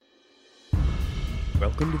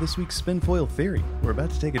Welcome to this week's Spinfoil Theory. We're about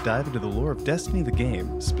to take a dive into the lore of Destiny the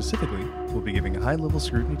game. Specifically, we'll be giving a high-level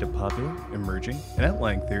scrutiny to popular, emerging, and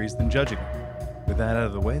outlying theories, then judging them. With that out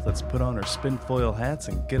of the way, let's put on our Spinfoil hats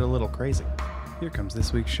and get a little crazy. Here comes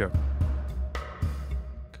this week's show.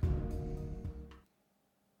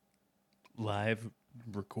 Live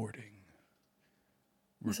recording.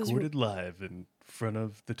 Recorded live in front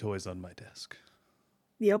of the toys on my desk.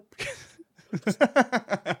 Yep.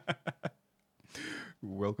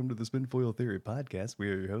 Welcome to the Spinfoil Theory podcast. We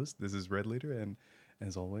are your hosts. This is Red Leader, and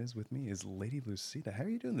as always, with me is Lady Lucita. How are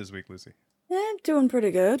you doing this week, Lucy? I'm doing pretty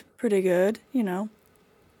good. You know,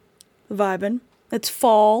 vibing. It's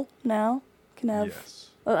fall now. Can have. Yes.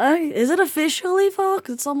 Is it officially fall?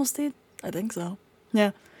 'Cause it's almost the. I think so. Yeah.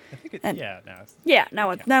 I think it. And,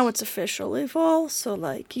 now it's officially fall. So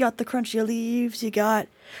like, you got the crunchy leaves, you got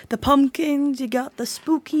the pumpkins, you got the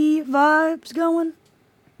spooky vibes going,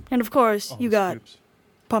 and of course you got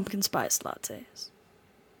pumpkin spice lattes.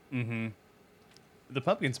 Mm-hmm. The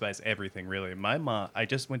pumpkin spice, everything really. My mom. I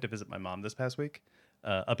just went to visit my mom this past week,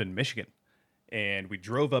 up in Michigan, and we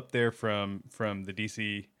drove up there from the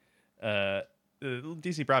DC,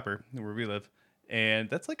 DC proper where we live, and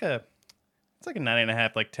that's like a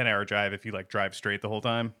 9.5, 10-hour drive if you drive straight the whole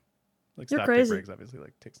time. You're stop crazy. Take breaks obviously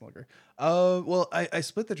takes longer. Well, I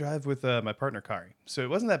split the drive with my partner Kari, so it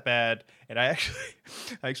wasn't that bad. And I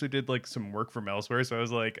actually did some work from elsewhere, so I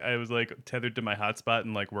was tethered to my hotspot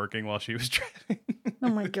and working while she was driving. Oh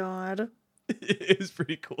my god, it was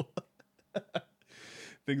pretty cool.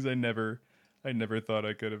 Things I never thought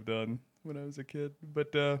I could have done when I was a kid,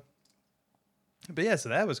 but yeah, so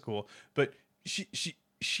that was cool. But she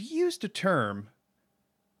used a term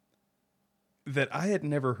that I had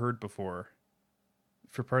never heard before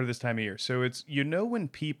for part of this time of year. So it's, when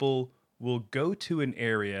people will go to an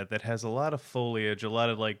area that has a lot of foliage, a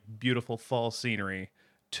lot of beautiful fall scenery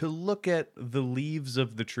to look at the leaves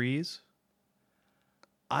of the trees.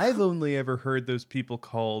 I've only ever heard those people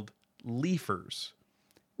called leafers.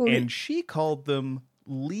 And she called them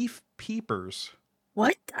leaf peepers.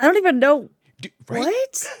 What? I don't even know. Right?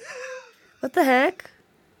 What? What the heck?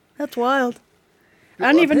 That's wild.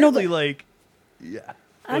 I didn't even know that. Yeah.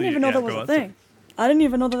 I didn't even know that was a thing. I didn't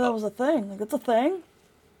even know that was a thing. It's a thing?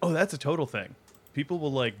 Oh, that's a total thing. People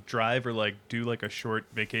will drive or do a short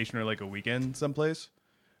vacation or a weekend someplace.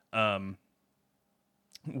 Where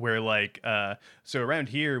so around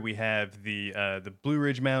here we have the Blue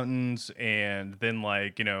Ridge Mountains, and then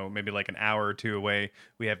maybe an hour or two away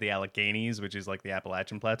we have the Alleghenies, which is the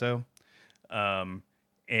Appalachian Plateau.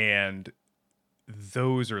 And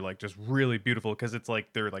those are just really beautiful because it's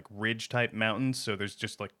they're ridge type mountains, so there's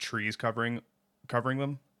just trees covering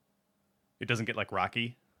them. It doesn't get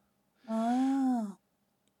rocky. Oh.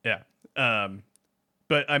 Yeah.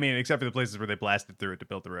 But I mean, except for the places where they blasted through it to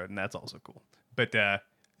build the road, and that's also cool. But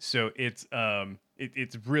so it's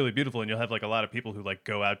it's really beautiful, and you'll have a lot of people who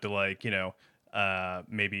go out to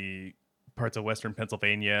maybe parts of Western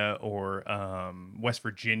Pennsylvania or West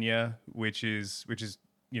Virginia, which is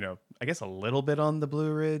I guess a little bit on the Blue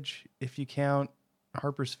Ridge if you count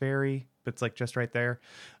Harper's Ferry, but it's just right there.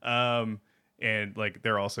 And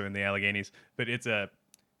they're also in the Alleghenies, but it's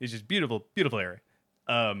just beautiful area.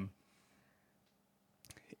 And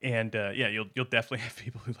yeah, you'll definitely have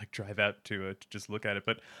people who drive out to just look at it.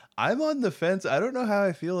 But I'm on the fence. I don't know how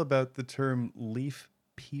I feel about the term leaf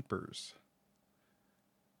peepers.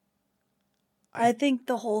 I think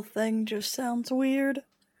the whole thing just sounds weird.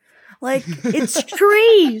 It's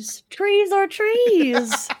trees. Trees are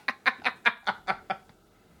trees.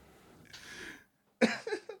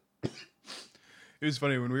 It was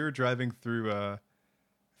funny when we were driving through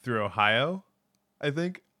Ohio, I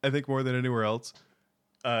think more than anywhere else,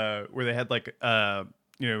 where they had when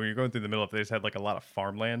you're going through the middle of it, they just had a lot of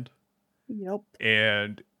farmland. Yep.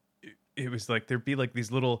 And it was there'd be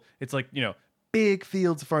these little, it's big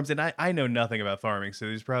fields of farms, and I know nothing about farming, so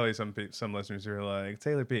there's probably some listeners who are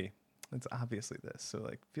Taylor P, it's obviously this, so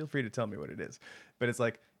feel free to tell me what it is. But it's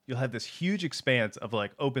you'll have this huge expanse of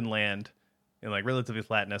open land and relatively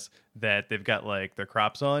flatness that they've got their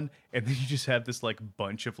crops on, and then you just have this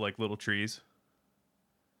bunch of little trees.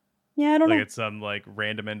 Yeah, I don't know. At some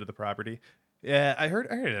random end of the property. Yeah, I heard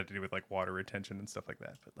it had to do with water retention and stuff like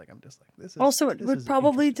that. But I'm just this is also, it would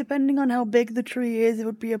probably, depending on how big the tree is, it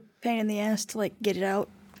would be a pain in the ass to get it out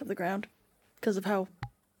of the ground because of how.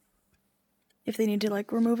 If they need to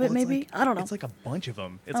remove it, maybe I don't know. It's a bunch of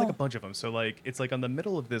them. It's a bunch of them. So it's on the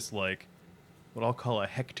middle of this what I'll call a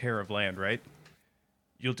hectare of land, right?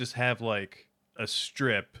 You'll just have a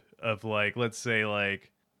strip of let's say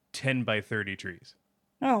 10 by 30 trees.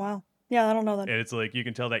 Oh wow. Yeah, I don't know that. And it's you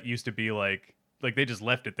can tell that used to be like they just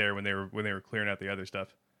left it there when they were clearing out the other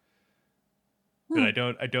stuff. But I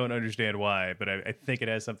don't understand why. But I think it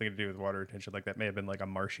has something to do with water retention. Like that may have been like a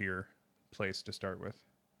marshier place to start with.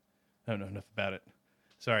 I don't know enough about it.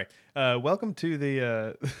 Sorry. Welcome to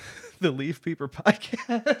the the Leaf Peeper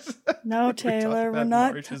podcast. No, Taylor, we're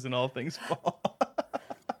not. Marshes and all things fall.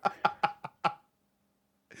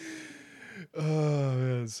 Oh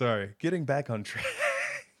man, sorry. Getting back on track.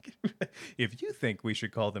 If you think we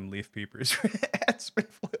should call them leaf peepers at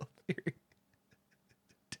Spinfoil Theory,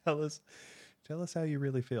 tell us how you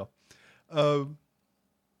really feel.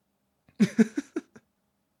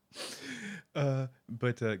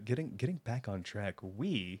 But getting back on track,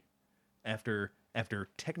 we after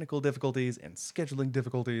technical difficulties and scheduling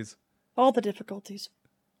difficulties, all the difficulties,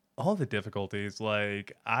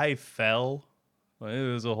 like I fell. Well,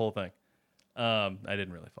 it was a whole thing. I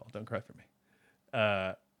didn't really fall. Don't cry for me.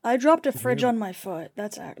 I dropped a fridge on my foot.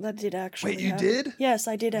 That did actually. Wait, you did? Yes,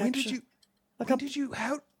 I did. When did you?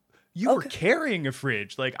 How? You were carrying a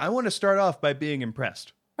fridge. Like, I want to start off by being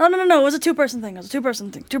impressed. Oh no! It was a 2-person thing. It was a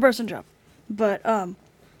 2-person thing. 2-person job. But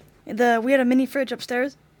we had a mini fridge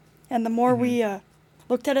upstairs, and the more we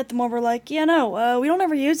looked at it, the more we're like, we don't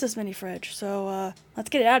ever use this mini fridge, so let's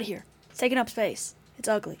get it out of here. It's taking up space. It's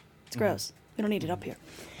ugly. It's gross. We don't need it up here.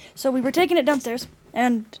 So we were taking it downstairs,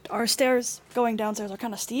 and our stairs going downstairs are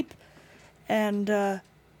kind of steep, and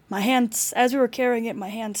my hands, as we were carrying it, my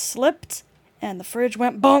hand slipped, and the fridge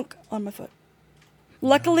went bonk on my foot.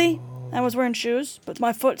 Luckily, I was wearing shoes, but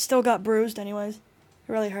my foot still got bruised anyways.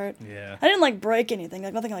 It really hurt. Yeah. I didn't break anything.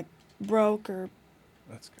 Nothing broke or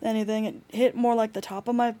anything. It hit more like the top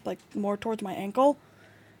of my, more towards my ankle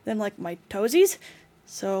than my toesies.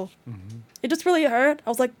 So it just really hurt. I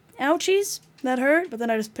was like, ouchies, that hurt. But then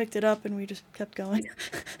I just picked it up and we just kept going.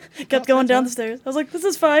 Kept going down the stairs. I was like, this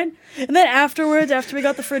is fine. And then afterwards, after we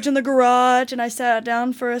got the fridge in the garage and I sat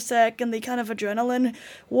down for a sec and the kind of adrenaline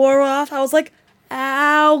wore off, I was like,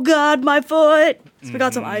 ow, God, my foot. So we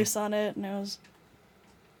got some ice on it and it was...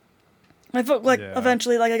 My foot,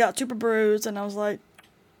 eventually, I got super bruised, and I was like,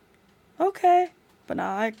 okay. But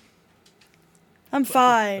now I'm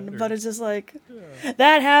fine. But it's just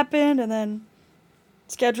that happened, and then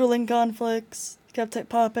scheduling conflicts kept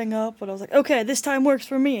popping up. But I was like, okay, this time works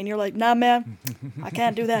for me. And you're like, nah, man, I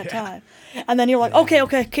can't do that time. And then you're like,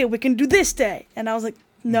 okay, we can do this day. And I was like,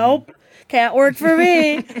 nope, can't work for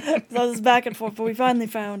me. So I was back and forth, but we finally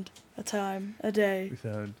found a time, a day.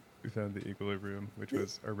 We found the equilibrium, which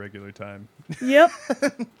was our regular time. Yep.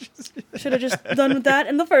 Should have just done with that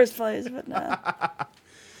in the first place, but no.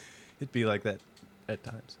 It'd be like that at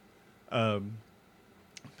times.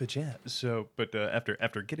 But yeah, so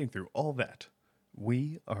after getting through all that,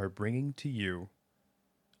 we are bringing to you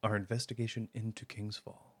our investigation into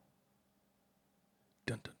Kingsfall.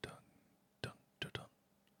 Dun dun dun dun dun dun.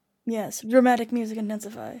 Yes, dramatic music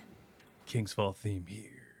intensify. Kingsfall theme here.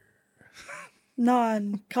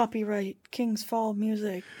 Non-copyright Kingsfall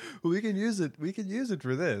music. We can use it. We can use it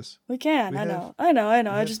for this. We can. I know.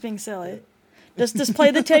 I'm just being silly. Just play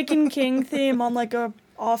the Taken King theme on a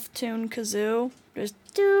off-tune kazoo. Just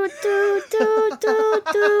do do do do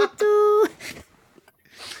do do.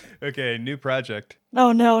 Okay, new project.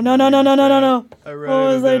 Oh no! I wrote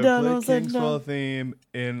What was I done? What was I done? Kingsfall theme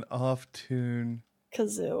in off-tune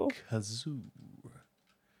kazoo.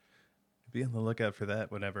 Be on the lookout for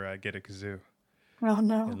that whenever I get a kazoo. Oh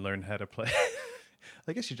no! And learn how to play.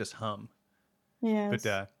 I guess you just hum. Yeah.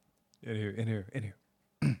 But in here.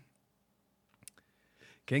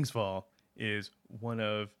 Kingsfall is one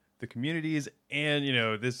of the communities, and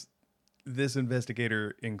this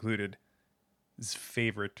investigator included his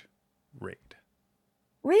favorite raid.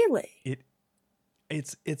 Really?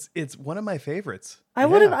 It's one of my favorites. I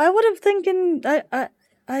would have thinking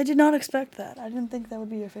I did not expect that. I didn't think that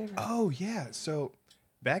would be your favorite. Oh yeah, so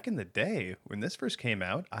back in the day when this first came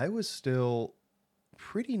out, I was still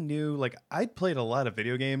pretty new. I'd played a lot of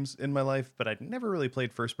video games in my life, but I'd never really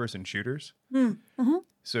played first-person shooters. Mm-hmm.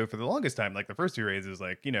 So for the longest time, the first two raids was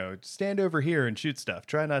stand over here and shoot stuff,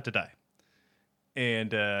 try not to die.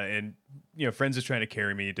 And friends was trying to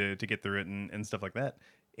carry me to get through it and stuff like that.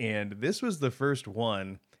 And this was the first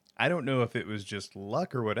one. I don't know if it was just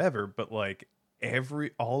luck or whatever, but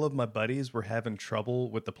all of my buddies were having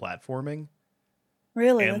trouble with the platforming.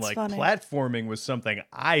 Really? And That's funny. platforming was something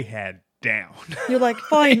I had down. You're like,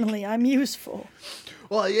 finally, I'm useful.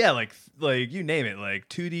 Well, yeah, like you name it,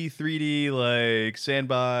 2D, 3D,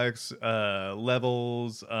 sandbox,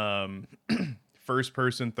 levels, first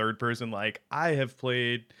person, third person. I have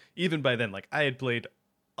played, even by then, I had played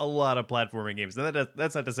a lot of platforming games. And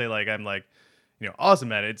that's not to say I'm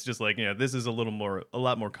awesome at it. It's just like, this is a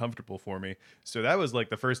lot more comfortable for me. So that was like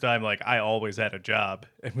the first time like I always had a job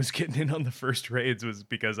and was getting in on the first raids was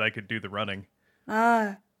because I could do the running.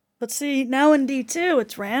 But see, now in D2,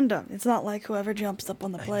 it's random. It's not like whoever jumps up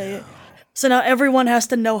on the plate. So now everyone has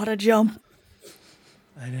to know how to jump.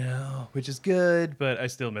 I know, which is good, but I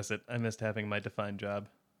still miss it. I missed having my defined job.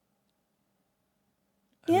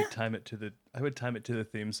 I would time it to the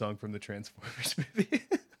theme song from the Transformers movie.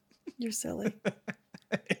 You're silly.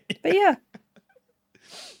 But yeah.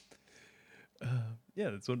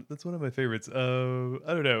 Yeah, that's one of my favorites. I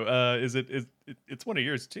don't know. It's one of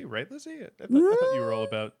yours too, right, Lizzie? I thought you were all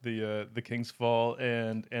about the Kingsfall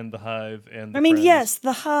and the Hive and the Friends. Yes,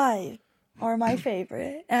 the Hive are my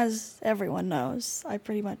favorite, as everyone knows. I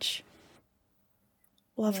pretty much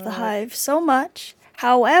love the Hive so much.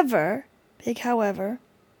 However, big however,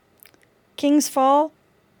 Kingsfall,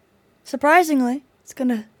 surprisingly, it's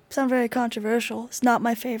gonna sound very controversial. It's not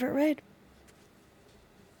my favorite raid.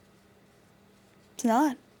 It's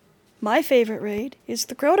not. My favorite raid is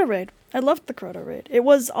the Crota raid. I loved the Crota raid. It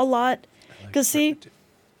was a lot. Because, see,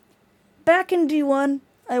 back in D1,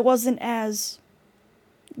 I wasn't as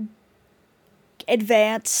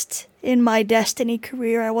advanced in my Destiny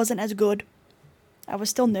career. I wasn't as good. I was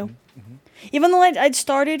still new. Mm-hmm. Even though I'd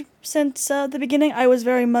started since the beginning, I was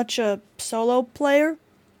very much a solo player.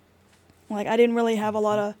 Like, I didn't really have a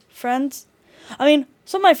lot of friends. I mean,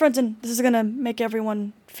 some of my friends, and this is going to make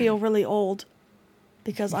everyone feel really old,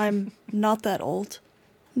 because I'm not that old.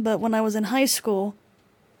 But when I was in high school,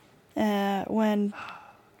 when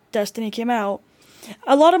Destiny came out,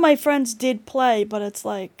 a lot of my friends did play, but it's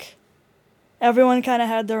like everyone kind of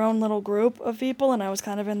had their own little group of people, and I was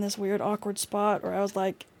kind of in this weird, awkward spot where I was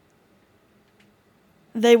like,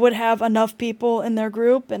 they would have enough people in their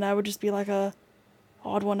group, and I would just be like a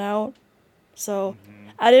odd one out. So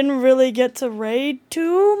I didn't really get to raid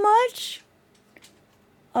too much.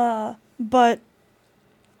 But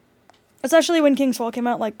especially when Kingsfall came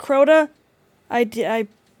out, like Crota, I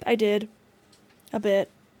did a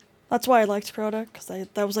bit. That's why I liked Crota, because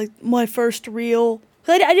that was like my first real.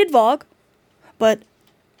 I did Vogue, but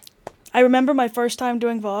I remember my first time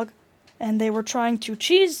doing Vogue, and they were trying to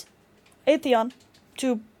cheese Atheon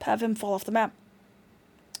to have him fall off the map.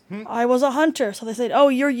 I was a hunter, so they said, "Oh,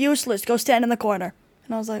 you're useless. Go stand in the corner."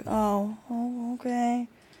 And I was like, "Oh, okay."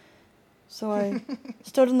 So I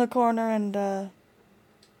stood in the corner and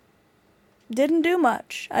didn't do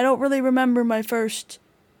much. I don't remember my first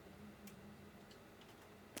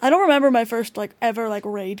like ever like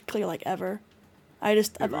raid clear like ever.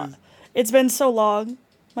 It's been so long.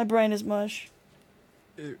 My brain is mush.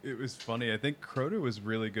 It was funny. I think Crota was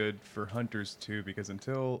really good for hunters too, because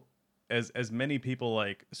until as many people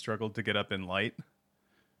like struggled to get up in light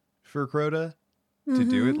for Crota to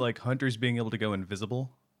do it, like hunters being able to go invisible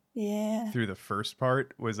through the first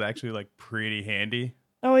part was actually like pretty handy.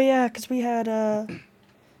 Oh yeah, because we had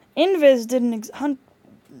Invis didn't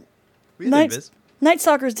Night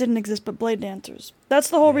Stalkers didn't exist, but Blade Dancers. That's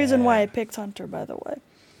the whole reason why I picked Hunter, by the way.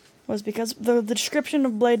 Was because the description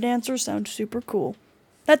of Blade Dancers sounds super cool.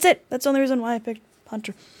 That's it. That's the only reason why I picked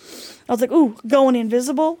Hunter. I was like, ooh, going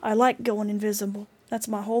invisible? I like going invisible. That's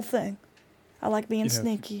my whole thing. I like being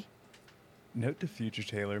sneaky. Note to future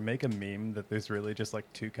Taylor, make a meme that there's really just like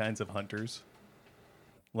two kinds of hunters.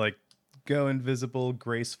 Like, go invisible,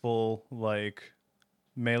 graceful, like,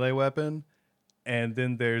 melee weapon. And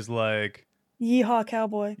then there's like... Yeehaw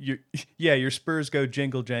cowboy. Your spurs go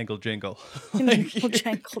jingle, jangle, jingle. Jingle,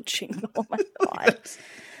 jangle, jingle. Oh my god.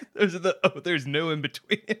 There's no in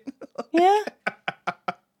between. Yeah.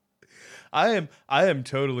 I am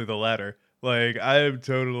totally the latter. Like, I am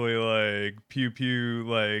totally like pew pew,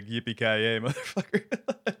 like yippee ki yay,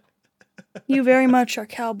 motherfucker. You very much are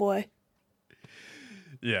cowboy.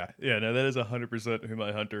 Yeah, no, that is 100% who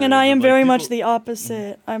my hunter is. And I am very much the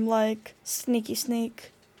opposite. I'm like sneaky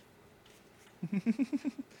sneak.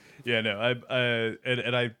 Yeah, no,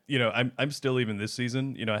 I'm still, even this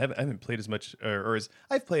season, I haven't played as much, or as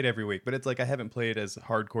I've played every week, but it's like I haven't played as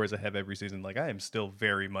hardcore as I have every season. Like, I am still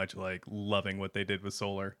very much like loving what they did with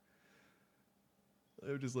Solar.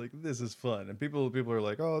 I'm just like, this is fun, and people are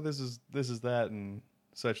like, oh, this is that and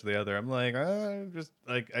such the other. I'm like, just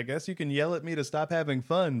like, I guess you can yell at me to stop having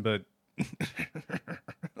fun, but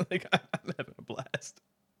like, I'm having a blast.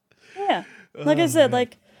 Yeah, like I said,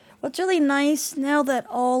 like. What's really nice now that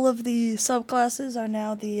all of the subclasses are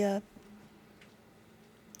now the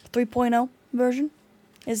 3.0 version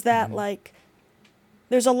is that like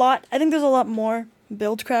I think there's a lot more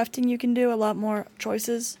build crafting you can do, a lot more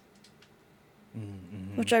choices,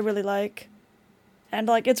 which I really like. And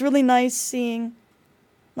like it's really nice seeing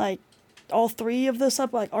like all three of the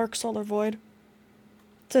sub, like Arc, Solar, Void,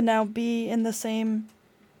 to now be in the same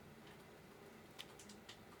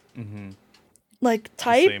like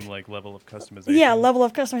type. The same like level of customization. Yeah, level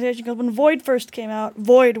of customization. Because when Void first came out,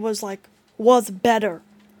 Void was better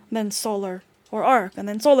than Solar or Arc, and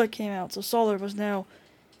then Solar came out, so Solar was now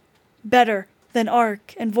better than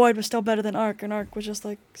Arc, and Void was still better than Arc, and Arc was just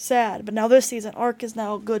like sad. But now this season, Arc is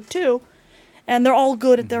now good too, and they're all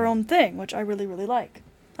good at their own thing, which I really, really like.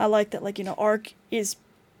 I like that, like, you know, Arc is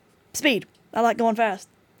speed. I like going fast.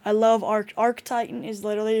 I love Arc. Arc Titan is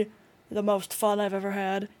literally the most fun I've ever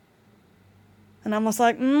had. And I'm just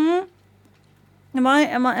like, am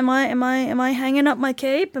I hanging up my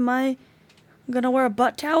cape? Am I gonna wear a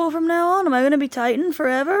butt towel from now on? Am I gonna be Titan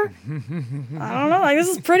forever? I don't know. Like, this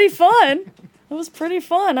is pretty fun. It was pretty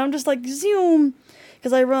fun. I'm just like, zoom.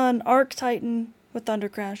 Because I run Arc Titan with Thunder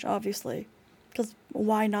Crash, obviously. Because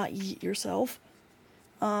why not yeet yourself?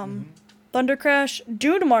 Thunder Crash,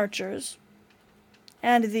 Dune Marchers,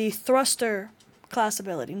 and the Thruster class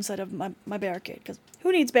ability instead of my Barricade. Because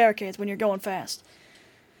who needs barricades when you're going fast?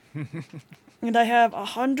 And I have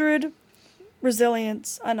 100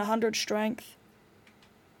 resilience and 100 strength.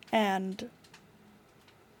 And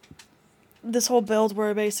this whole build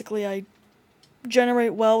where basically I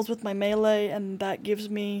generate wells with my melee, and that gives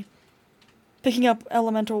me... Picking up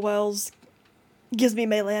elemental wells gives me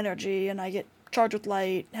melee energy, and I get charged with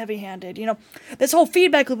light, heavy-handed. You know, this whole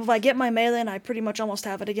feedback loop, if I get my melee, and I pretty much almost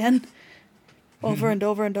have it again. Over and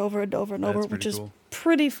over and over and over and over, which is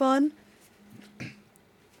pretty fun.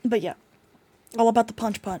 But yeah, all about the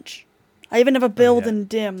punch. I even have a build in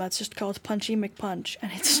Dim that's just called Punchy McPunch,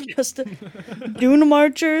 and it's just Dune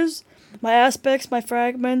Marchers, my aspects, my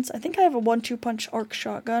fragments. I think I have a 1-2 punch arc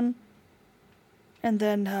shotgun, and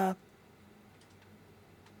then an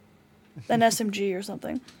SMG or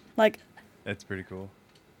something. Like, that's pretty cool.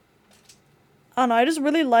 I don't know, I just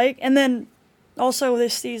really like, and then also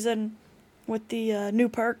this season with the new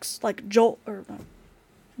perks like Jolt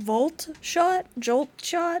Shot.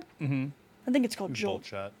 I think it's called Jolt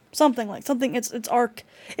Shot. Something. It's arc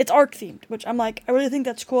themed, which I'm like, I really think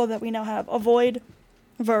that's cool that we now have a Void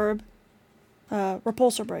Verb,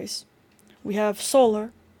 Repulsor Brace. We have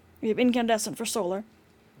Solar. We have Incandescent for Solar.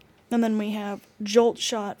 And then we have Jolt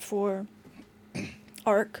Shot for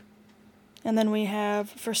Arc. And then we have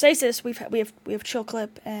for Stasis, we have Chill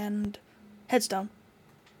Clip and Headstone.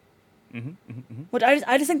 Which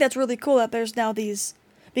I just think that's really cool that there's now these,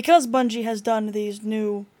 because Bungie has done these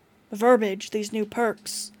new verbiage, these new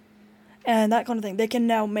perks, and that kind of thing. They can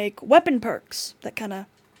now make weapon perks that kind of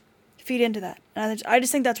feed into that. And I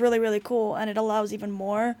just think that's really, really cool, and it allows even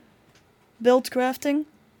more build crafting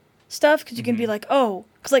stuff, because you can be like, oh,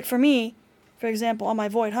 because like for me, for example, on my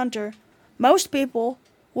Void Hunter, most people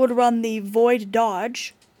would run the Void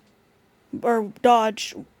Dodge, or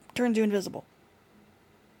Dodge turns you invisible.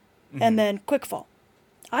 And then Quickfall.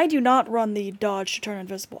 I do not run the dodge to turn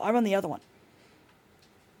invisible. I run the other one.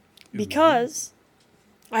 Because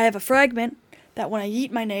I have a fragment that when I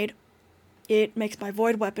yeet my nade, it makes my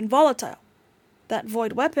void weapon volatile. That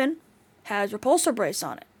void weapon has Repulsor Brace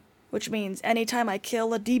on it, which means anytime I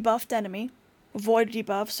kill a debuffed enemy, void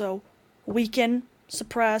debuff, so weaken,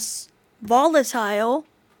 suppress, volatile,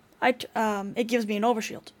 it gives me an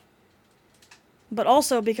overshield. But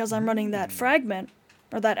also because I'm running that fragment,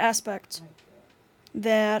 or that aspect,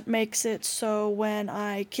 that makes it so when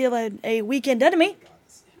I kill a weakened enemy,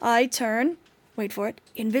 I turn, wait for it,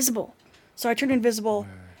 invisible. So I turn invisible,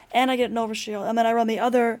 and I get an overshield, and then I run the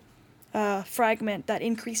other fragment that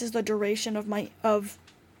increases the duration of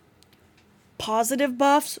positive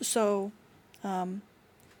buffs, so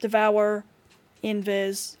Devour,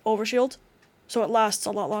 Invis, Overshield, so it lasts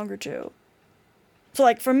a lot longer too. So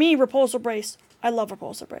like for me, Repulsor Brace, I love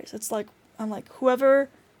Repulsor Brace. It's like, I'm like, whoever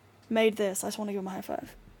made this, I just want to give them a high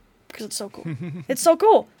five. Because it's so cool. It's so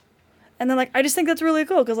cool. And then, like, I just think that's really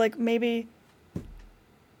cool. Because, like, maybe...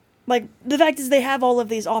 Like, the fact is they have all of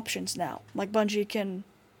these options now. Like, Bungie can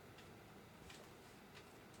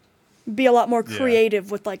be a lot more creative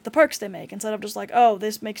with, like, the perks they make. Instead of just like, oh,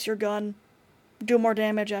 this makes your gun do more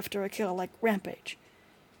damage after a kill, like Rampage.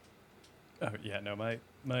 Oh, yeah, no,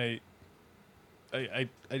 I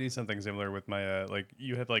do something similar with my like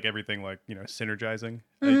you have like everything like, you know, synergizing.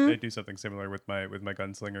 I do something similar with my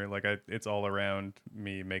gunslinger. Like it's all around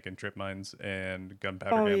me making trip mines and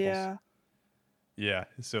gunpowder gambles. Yeah.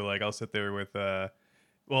 So like I'll sit there with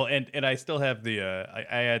well, and I still have the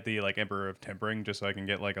I add the like Emperor of Tempering just so I can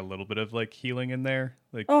get like a little bit of like healing in there.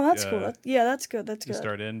 Like that's cool. That's good. That's good.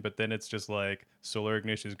 Start in, but then it's just like Solar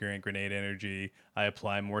Ignitions grant grenade energy. I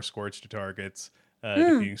apply more Scorch to targets.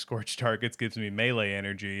 Defeating Scorch targets gives me melee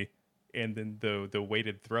energy, and then the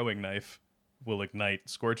weighted throwing knife will ignite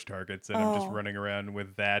scorch targets, and I'm just running around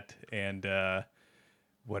with that and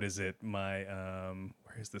what is it? My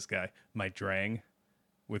where is this guy? My Drang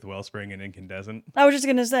with Wellspring and Incandescent. I was just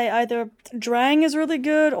gonna say either Drang is really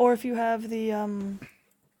good, or if you have the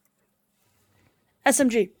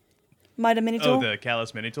SMG, Mighty Mini Tool. Oh, the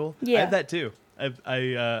Callus Mini Tool. Yeah, I have that too.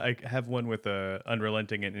 I have one with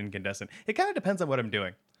Unrelenting and Incandescent. It kind of depends on what I'm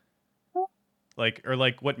doing. Like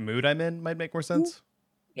what mood I'm in might make more sense.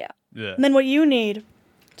 Yeah. Yeah. And then what you need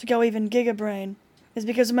to go even Gigabrain is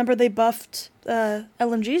because remember they buffed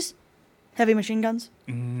LMGs, heavy machine guns.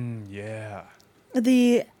 Yeah.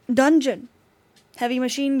 The dungeon heavy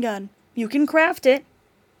machine gun, you can craft it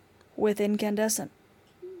with Incandescent.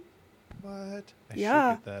 What? I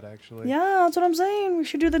Yeah. should get that actually. Yeah, that's what I'm saying. We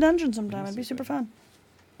should do the dungeon sometime. It'd be super fun.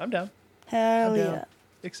 I'm down. Hell I'm yeah. down.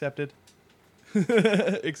 Accepted.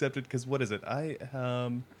 Accepted, because what is it?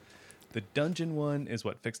 The dungeon one is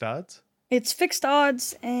what, fixed odds? It's fixed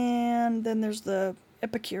odds, and then there's the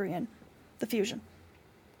Epicurean, the fusion.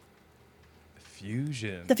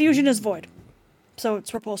 Fusion. The fusion is void, so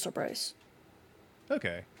it's repulsor brace.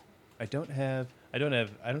 Okay. I don't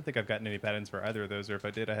think I've gotten any patterns for either of those, or if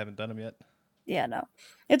I did, I haven't done them yet. Yeah, no.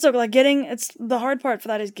 It's like it's the hard part for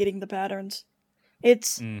that is getting the patterns.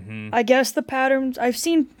 It's, I guess the patterns, I've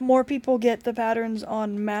seen more people get the patterns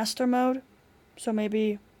on master mode, so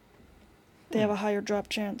maybe they have a higher drop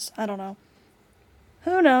chance. I don't know.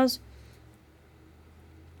 Who knows?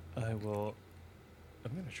 I'm gonna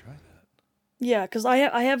try that. Yeah, because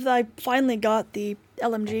I finally got the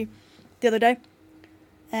LMG the other day,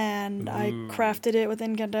 and I crafted it with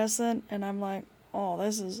Incandescent, and I'm like, oh,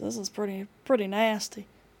 this is pretty nasty,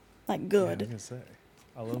 like good. Yeah, I was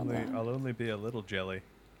gonna say, I'll only be a little jelly,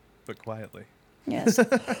 but quietly. Yes.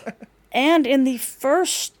 And in the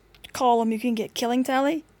first column, you can get killing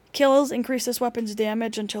tally. Kills increase this weapon's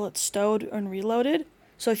damage until it's stowed and reloaded.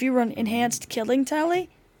 So if you run enhanced killing tally,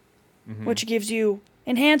 which gives you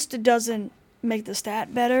enhanced, it doesn't make the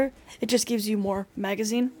stat better. It just gives you more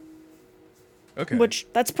magazine. Okay. Which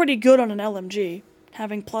that's pretty good on an LMG,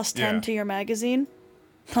 having plus 10 to your magazine.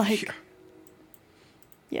 Like.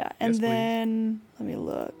 Yeah, and yes, then let me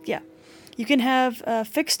look. Yeah, you can have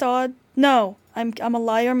fixed odd. No, I'm a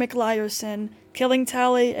liar, McLiarson, killing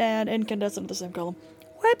tally, and incandescent in the same column.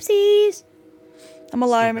 Whoopsies. I'm a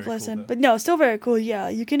liar, McLiarson, cool, but no, still very cool. Yeah,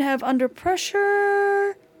 you can have under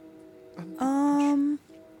pressure.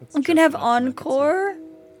 You can have encore.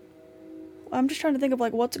 I'm just trying to think of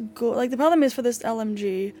like what's good. Like the problem is for this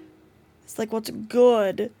LMG, it's like what's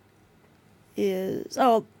good. Is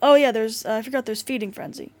oh yeah, there's I forgot there's Feeding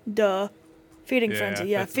Frenzy. Duh. Feeding Frenzy.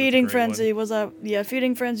 Yeah, Feeding Frenzy was a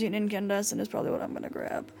Feeding Frenzy and Incandescent is probably what I'm gonna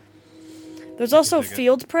grab. There's also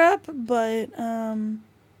Field Prep, but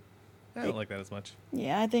I don't like that as much.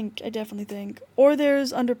 Yeah, I definitely think. Or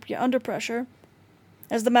there's under pressure.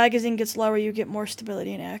 As the magazine gets lower, you get more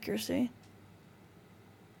stability and accuracy.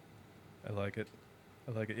 I like it.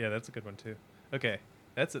 Yeah, that's a good one too. Okay.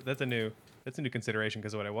 That's a new consideration,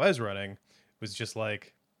 because what I was running was just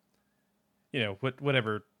like,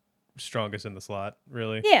 whatever strongest in the slot,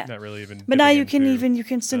 really. Yeah. Not really even. But now you can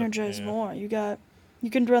synergize more. You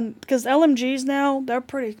can run, because LMGs now, they're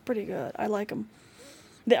pretty good. I like them.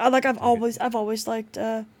 I've always liked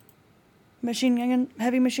heavy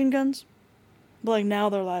machine guns, but like now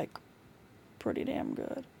they're like pretty damn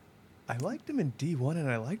good. I liked them in D1, and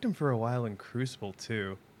I liked them for a while in Crucible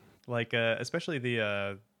too, like especially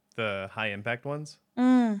the high impact ones.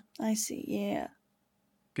 I see. Yeah.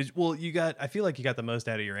 Because I feel like you got the most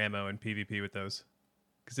out of your ammo in PvP with those,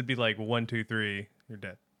 because it'd be like 1, 2, 3, you're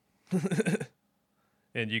dead.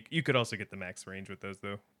 And you could also get the max range with those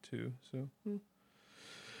though too. So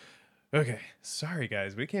okay, sorry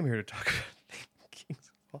guys, we came here to talk about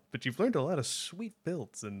Kingsfall, but you've learned a lot of sweet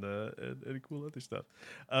builds and cool other stuff.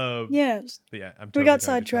 Yes. Yeah, we got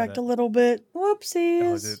sidetracked a little bit.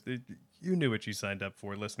 Whoopsies. You knew what you signed up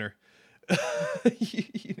for, listener. you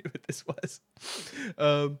knew what this was.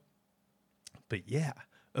 But yeah,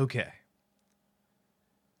 okay.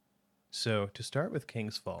 So to start with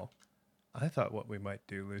Kingsfall, I thought what we might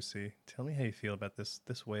do, Lucy, tell me how you feel about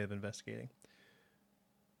this way of investigating.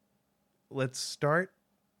 Let's start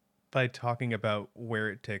by talking about where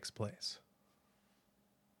it takes place.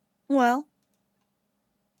 Well,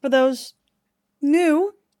 for those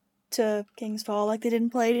new to Kingsfall, like they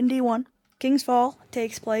didn't play it in D1, Kingsfall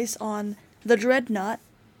takes place on the Dreadnought,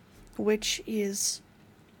 which is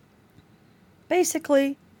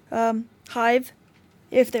basically Hive.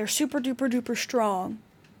 If they're super duper duper strong,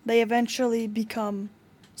 they eventually become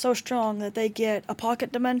so strong that they get a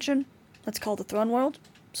pocket dimension that's called the Throne World.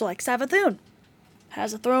 So like Savathun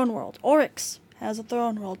has a throne world. Oryx has a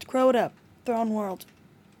throne world. Crota, throne world.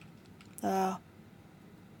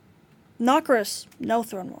 Nokris, no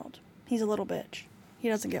throne world. He's a little bitch. He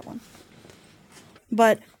doesn't get one.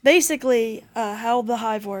 But basically, how the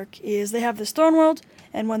hive work is they have this throne world,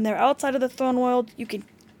 and when they're outside of the throne world, you can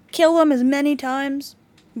kill them as many times,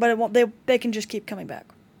 but it won't. They can just keep coming back,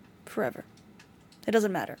 forever. It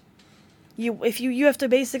doesn't matter. You have to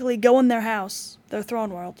basically go in their house, their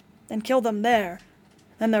throne world, and kill them there,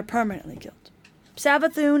 then they're permanently killed.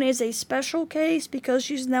 Savathun is a special case because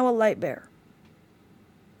she's now a light bearer.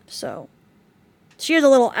 So, she has a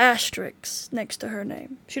little asterisk next to her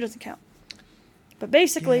name. She doesn't count. But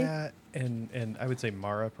basically... Yeah, and I would say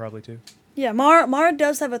Mara probably too. Yeah, Mara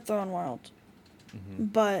does have a throne world. Mm-hmm.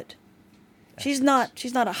 But she's not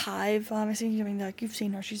a hive, obviously. I mean, like, you've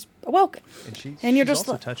seen her. She's awoken. And she's just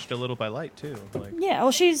also touched a little by light too. Like. Yeah,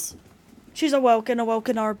 well, she's awoken.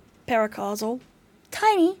 Awoken are paracausal.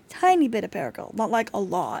 Tiny bit of paracausal. Not like a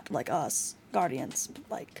lot, like us, Guardians. But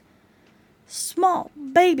like, small,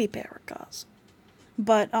 baby paracausal.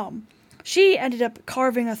 But, she ended up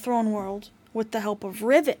carving a throne world with the help of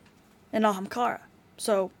Riven and Ahamkara.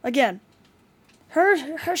 So, again,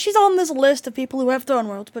 she's on this list of people who have throne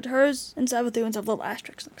worlds, but hers and Savathun's have little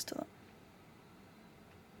asterisks next to them.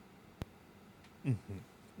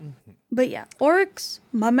 Mm-hmm. Mm-hmm. But yeah, Oryx,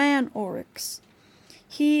 my man Oryx.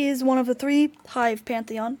 He is one of the 3 Hive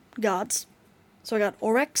Pantheon gods. So I got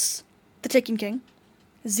Oryx, the Taken King,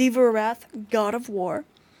 Zivarath, god of war,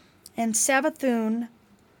 and Savathun,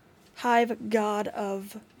 Hive god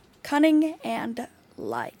of cunning and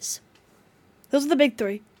lies. Those are the big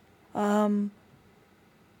 3.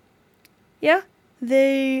 Yeah,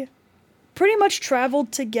 they pretty much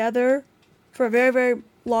traveled together for a very, very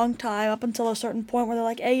long time up until a certain point where they're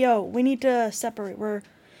like, hey, yo, we need to separate. We're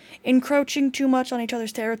encroaching too much on each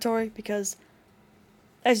other's territory because,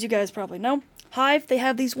 as you guys probably know, Hive, they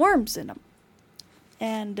have these worms in them.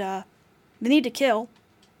 And they need to kill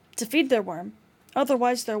to feed their worm.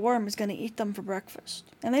 Otherwise, their worm is going to eat them for breakfast.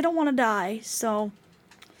 And they don't want to die, so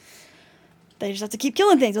they just have to keep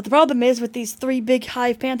killing things. But the problem is with these 3 big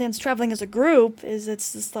Hive Pantheons traveling as a group is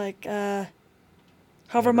it's just like,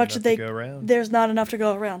 however much there's not enough to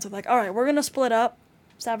go around. So like, all right, we're going to split up.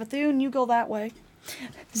 Savathun, you go that way.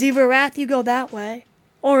 Zivarath, you go that way.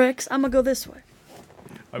 Oryx, I'm going to go this way.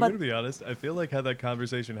 I'm going to be honest. I feel like how that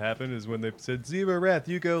conversation happened is when they said, Zivarath,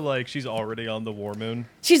 you go, like, she's already on the War Moon.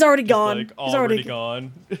 She's already gone. Like, already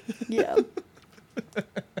gone. Yeah.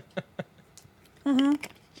 Mm-hmm.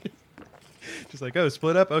 Just like, oh,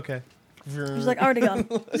 split up? Okay. She's like, already gone.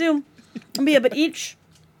 Zoom.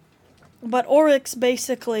 But Oryx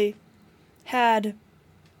basically had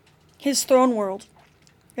his throne world.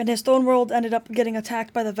 And his throne world ended up getting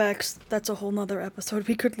attacked by the Vex. That's a whole nother episode.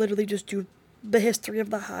 We could literally just do the history of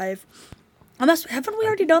the Hive. Unless, haven't we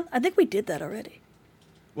already done? I think we did that already.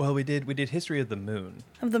 Well, we did history of the moon.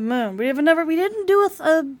 Of the moon. We didn't do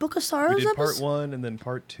a Book of Sorrows episode? We did episode? part 1 and then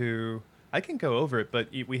part 2. I can go over it, but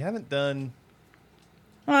we haven't done...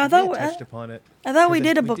 I thought we touched upon it. I thought we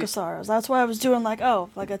did a Book of Sorrows. That's why I was doing like a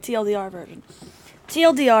TLDR version.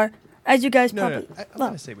 TLDR, as you guys probably... No. I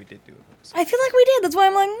want to say we did do a Book of Sorrows. I feel like we did. That's why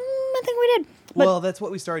I'm like, I think we did. But, well, that's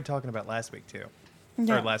what we started talking about last week, too.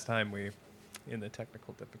 Yeah. Or last time in the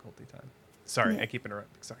technical difficulty time. Sorry, yeah. I keep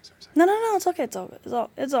interrupting. Sorry. No, it's okay. It's all good.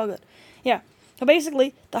 It's all good. Yeah. So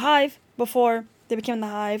basically, the Hive, before they became the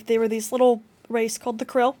Hive, they were this little race called the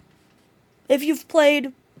Krill. If you've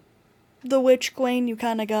played The Witch Queen, you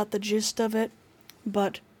kind of got the gist of it.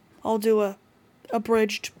 But I'll do a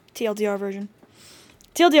abridged TLDR version.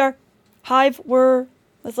 TLDR, Hive were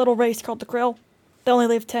this little race called the Krill. They only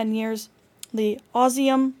lived 10 years. The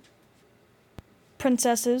Ozium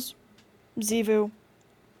princesses, Zivu,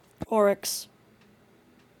 Oryx,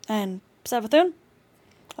 and Savathun.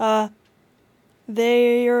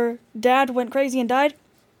 Their dad went crazy and died.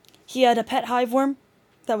 He had a pet hive worm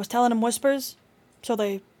that was telling him whispers. So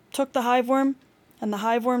they took the hive worm, and the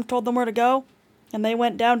hive worm told them where to go. And they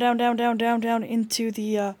went down into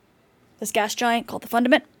the this gas giant called the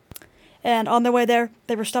Fundament. And on their way there,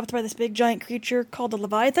 they were stopped by this big giant creature called the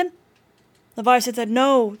Leviathan. Leviathan said,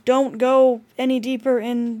 no, don't go any deeper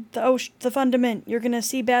in the ocean, the Fundament. You're going to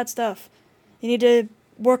see bad stuff. You need to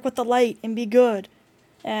work with the light and be good.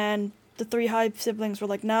 And the 3 Hive siblings were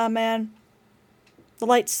like, nah, man. The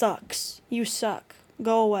light sucks. You suck.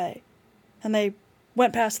 Go away. And they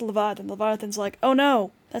went past the Leviathan. The Leviathan's like, oh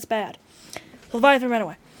no, that's bad. The Leviathan ran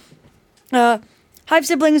away. Hive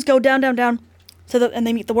siblings go down, and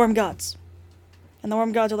they meet the Worm Gods. And the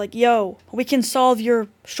Worm Gods are like, yo, we can solve your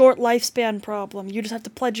short lifespan problem. You just have to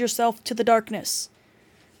pledge yourself to the darkness.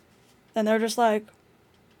 And they're just like,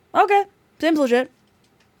 okay, seems legit.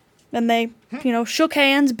 And they, shook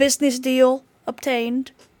hands, business deal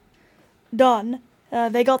obtained, done.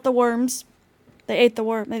 They got the worms. They ate the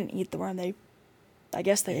worm. They didn't eat the worm. I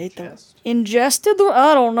guess they ate the... Ingested the...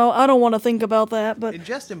 I don't know. I don't want to think about that, but...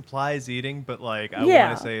 Ingest implies eating, but, like, I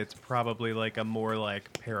want to say it's probably, like, a more,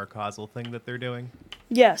 like, paracausal thing that they're doing.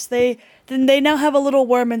 Yes, they now have a little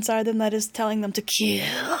worm inside them that is telling them to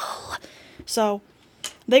kill. So,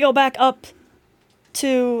 they go back up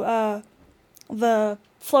to, the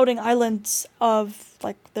floating islands of,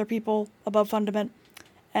 like, their people above Fundament,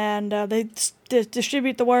 and, they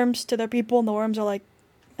distribute the worms to their people, and the worms are, like,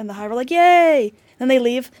 and the hive are like, yay! Then they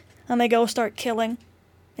leave, and they go start killing,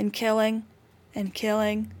 and killing, and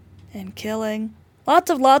killing, and killing.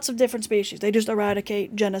 Lots of different species. They just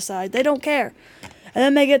eradicate, genocide. They don't care. And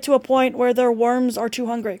then they get to a point where their worms are too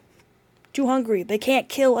hungry. Too hungry. They can't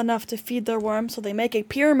kill enough to feed their worms, so they make a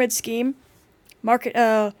pyramid scheme,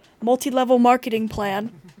 multi-level marketing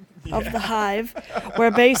plan of the hive,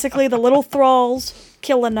 where basically the little thralls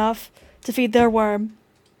kill enough to feed their worm,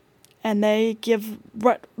 and they give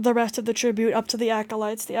the rest of the tribute up to the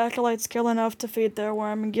acolytes. The acolytes kill enough to feed their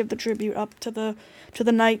worm and give the tribute up to the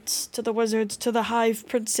knights, to the wizards, to the hive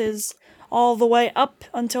princes, all the way up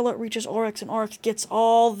until it reaches Oryx, and Oryx gets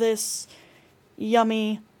all this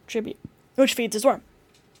yummy tribute, which feeds his worm.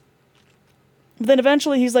 But then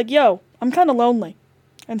eventually he's like, yo, I'm kind of lonely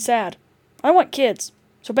and sad. I want kids.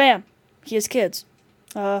 So bam, he has kids.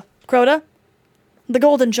 Crota, the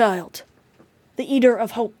golden child, the eater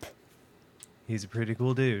of hope. He's a pretty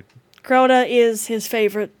cool dude. Crota is his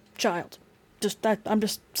favorite child. I'm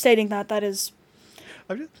just stating that is...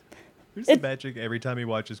 I'm just imagining every time he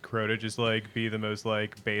watches Crota just, like, be the most,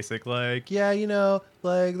 like, basic, like, yeah,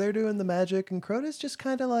 like, they're doing the magic, and Crota's just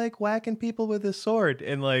kind of, like, whacking people with his sword,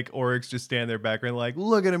 and, like, Oryx just stand there background, like,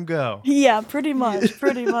 look at him go. Yeah, pretty much.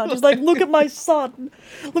 He's like, look at my son.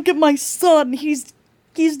 He's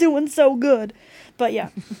doing so good. But yeah,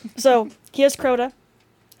 so he has Crota,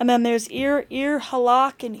 and then there's Ir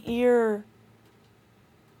Halak and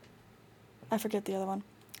I forget the other one.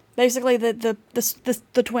 Basically,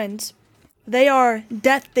 the twins. They are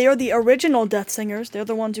the original Death Singers. They're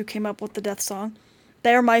the ones who came up with the Death Song.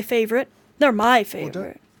 They're my favorite. They're my favorite.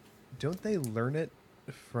 Well, don't they learn it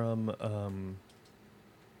from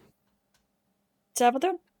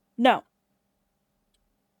Savathun? No.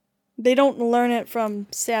 They don't learn it from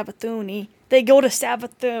Savathuni. They go to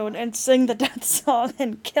Savathun and sing the Death Song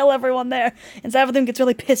and kill everyone there. And Savathun gets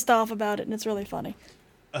really pissed off about it, and it's really funny.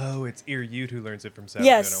 Oh, it's Ir Yut who learns it from Savathun,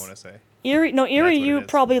 yes. I want to say. Ir Yut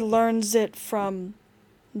probably learns it from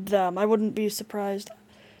them. I wouldn't be surprised.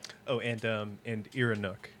 Oh, and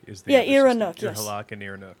Iranuk is the Iranuk, yes. Ir Halak and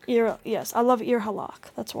Iranuk. Yes, I love Ir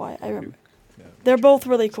Halak. That's why I remember. No, they're both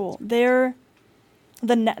really cool. They're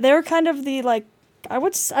kind of the, like, I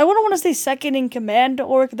wouldn't want to say second in command to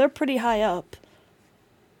Orc. They're pretty high up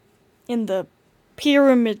in the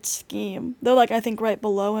pyramid scheme. They're, like, I think right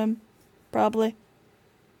below him, probably.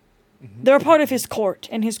 Mm-hmm. They're a part of his court,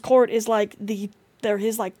 and his court is like they're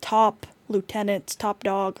his, like, top lieutenants, top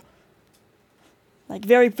dog. Like,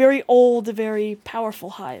 very, very old, very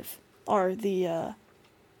powerful hive are the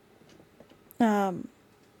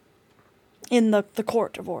in the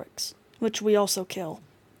court of Oryx, which we also kill.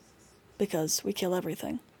 Because we kill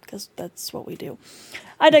everything. Because that's what we do.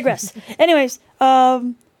 I digress. Anyways,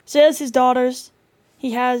 so he has his daughters.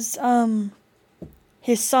 He has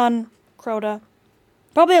his son, Crota.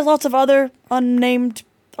 Probably has lots of other unnamed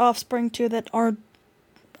offspring, too, that are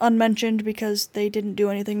unmentioned because they didn't do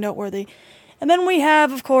anything noteworthy. And then we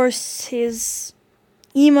have, of course, his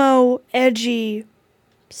emo, edgy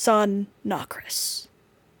son, Nokris.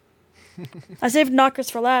 I saved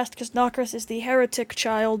Nokris for last because Nokris is the heretic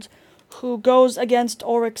child who goes against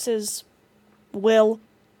Oryx's will.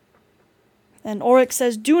 And Oryx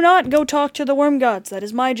says, do not go talk to the worm gods. That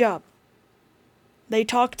is my job. They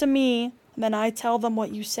talk to me, and then I tell them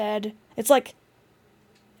what you said. It's like,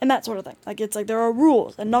 and that sort of thing. Like, it's like there are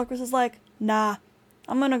rules. And Nokris is like, nah,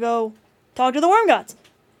 I'm gonna go talk to the worm gods.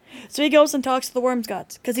 So he goes and talks to the worm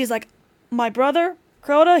gods. Because he's like, my brother,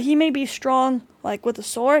 Crota, he may be strong, like, with a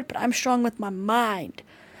sword, but I'm strong with my mind.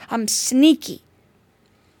 I'm sneaky.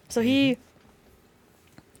 So he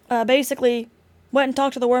basically went and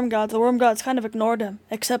talked to the worm gods. The worm gods kind of ignored him,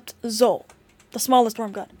 except Zol, the smallest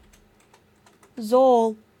worm god.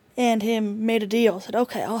 Zol and him made a deal. Said,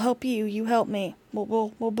 okay, I'll help you, you help me.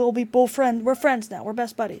 We'll be both friends. We're friends now. We're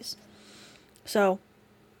best buddies. So,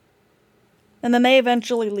 and then they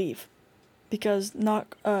eventually leave. Because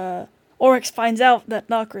Oryx finds out that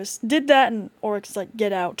Nokris did that, and Oryx is like,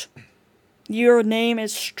 get out. Your name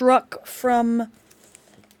is struck from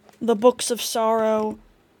the books of sorrow.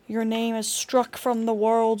 Your name is struck from the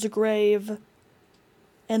world's grave.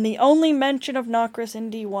 And the only mention of Nokris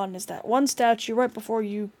in D1 is that one statue right before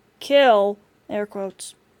you kill, air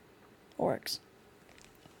quotes, Oryx.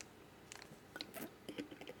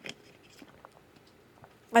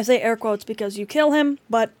 I say air quotes because you kill him,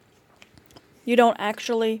 but you don't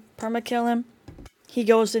actually perma-kill him. He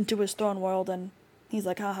goes into his throne world and he's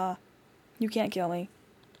like, haha, you can't kill me.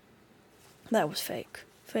 That was fake.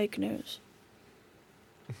 Fake news.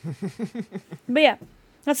 But yeah,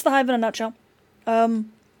 that's the Hive in a nutshell. At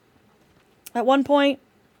one point,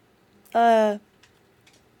 Crota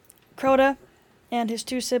and his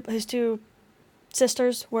two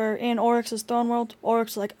sisters were in Oryx's throne world.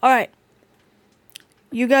 Oryx was like, alright,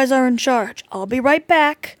 you guys are in charge. I'll be right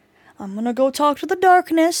back. I'm gonna go talk to the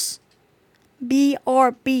darkness.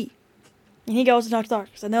 BRB. And he goes to talk to the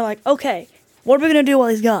darkness. And they're like, okay, what are we gonna do while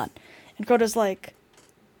he's gone? And Crota's like,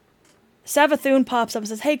 Savathun pops up and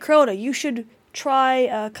says, hey, Crota, you should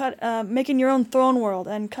try making your own throne world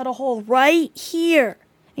and cut a hole right here.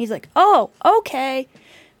 And he's like, oh, okay.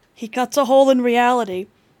 He cuts a hole in reality.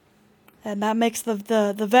 And that makes the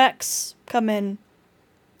Vex come in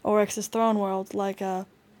Oryx's throne world like a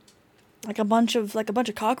bunch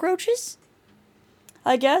of cockroaches,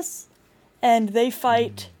 I guess. And they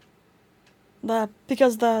fight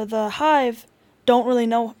because the Hive don't really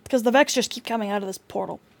know, because the Vex just keep coming out of this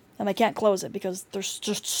portal and they can't close it because there's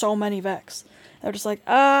just so many Vex. They're just like,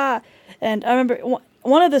 ah. And I remember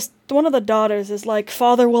one of the daughters is like,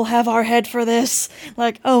 Father will have our head for this.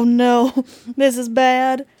 Like, oh no, this is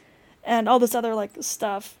bad. And all this other like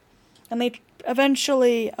stuff. And they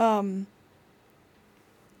eventually,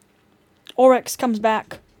 Oryx comes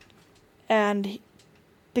back, and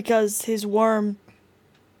because his worm,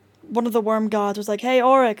 one of the worm gods was like, hey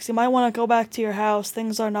Oryx, you might want to go back to your house,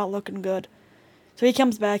 things are not looking good. So he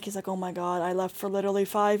comes back, he's like, oh my god, I left for literally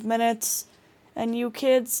 5 minutes, and you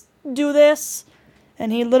kids do this?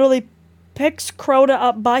 And he literally picks Crota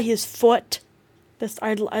up by his foot.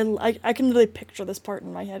 I can literally picture this part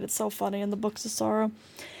in my head, it's so funny in the Books of Sorrow.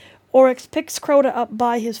 Oryx picks Crota up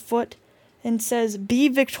by his foot and says, be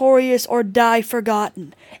victorious or die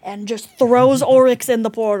forgotten, and just throws Oryx in the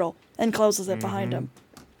portal and closes it behind him.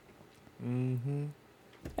 Mm-hmm.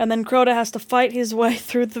 And then Crota has to fight his way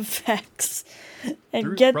through the Vex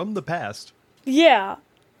and from the past. Yeah,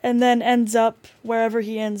 and then ends up wherever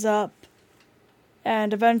he ends up.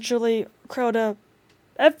 And eventually Crota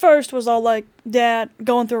at first was all like, Dad,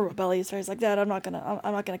 going through a rebellious phase, like, Dad, I'm not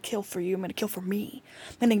gonna kill for you, I'm gonna kill for me.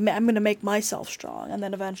 I'm gonna make myself strong. And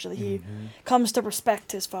then eventually he comes to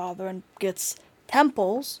respect his father and gets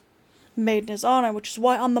temples made in his honor, which is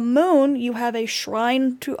why on the moon you have a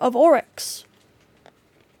shrine of Oryx.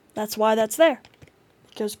 That's why that's there.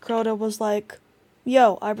 Because Crota was like,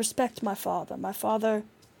 yo, I respect my father. My father,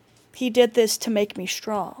 he did this to make me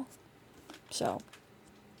strong. So,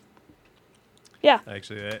 yeah.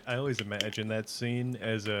 Actually, I always imagine that scene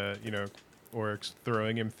as Oryx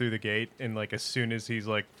throwing him through the gate, and like as soon as he's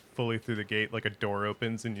like fully through the gate, like a door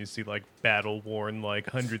opens and you see like battle-worn, like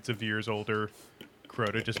hundreds of years older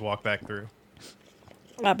Crota just walk back through.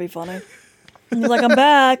 That'd be funny. And he's like, I'm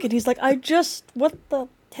back, and he's like, what the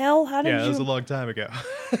hell? How did you? Yeah, that was a long time ago.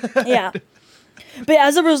 Yeah. But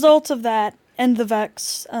as a result of that, and the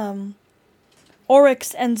Vex,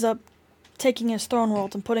 Oryx ends up taking his throne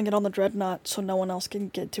world and putting it on the Dreadnought so no one else can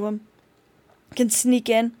get to him. Can sneak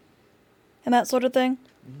in, and that sort of thing.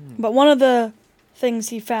 But one of the things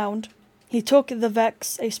he found, he took the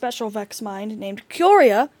Vex, a special Vex mind named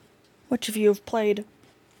Curia, which if you've played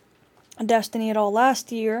Destiny at all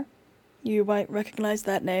last year, you might recognize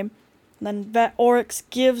that name. And then Oryx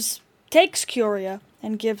takes Curia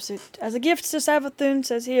and gives it as a gift to Savathun,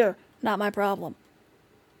 says, here, not my problem.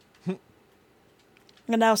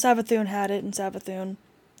 And now Savathun had it, and Savathun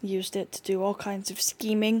used it to do all kinds of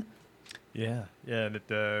scheming. Yeah, and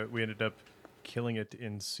we ended up killing it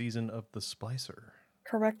in Season of the Splicer.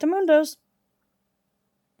 Correctamundos.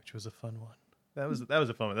 Which was a fun one. That was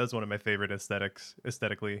a fun one. That was one of my favorite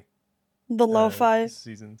aesthetically. The lo-fi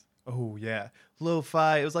seasons. Oh yeah,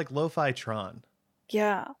 lo-fi. It was like lo-fi Tron.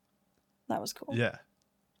 Yeah, that was cool. Yeah.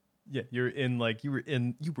 You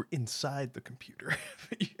were inside the computer.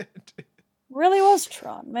 Really was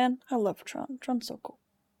Tron, man. I love Tron. Tron's so cool.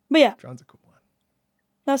 But yeah, Tron's a cool one.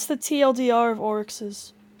 That's the TLDR of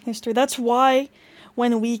Oryx's history. That's why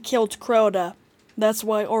when we killed Crota, that's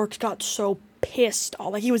why Oryx got so pissed.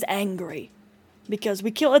 Like he was angry because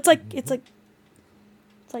we killed. It's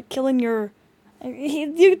like killing your.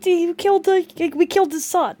 We killed his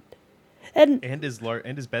son. And and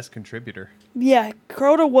his best contributor. yeah,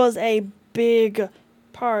 Crota was a big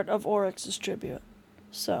part of Oryx's tribute.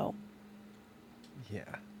 So Yeah,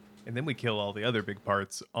 and then we kill all the other big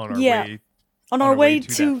parts yeah, on on our our way way to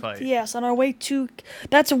that to fight. yes, on our way to.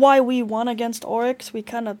 That's why we won against Oryx. We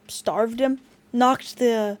kind of starved him, knocked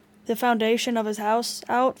the foundation of his house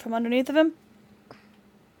out from underneath of him.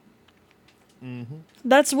 Mm-hmm.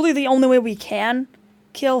 That's really the only way we can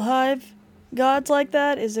kill hive gods like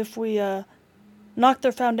that is if we knock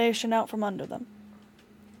their foundation out from under them.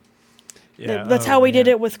 Yeah, That's how we did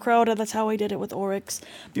it with Crota. That's how we did it with Oryx.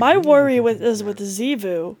 My worry is with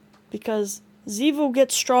Xivu, because Xivu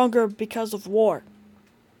gets stronger because of war.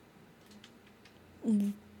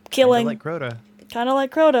 Killing, kind of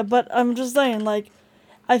like Crota, but I'm just saying, like,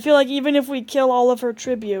 I feel like even if we kill all of her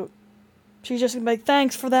tribute, she's just gonna be like,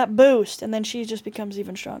 thanks for that boost, and then she just becomes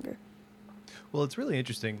even stronger. Well, it's really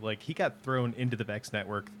interesting. Like, he got thrown into the Vex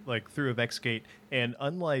network, like, through a Vex gate, and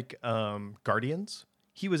unlike Guardians,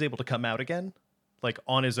 he was able to come out again, like,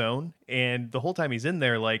 on his own, and the whole time he's in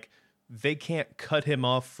there, like, they can't cut him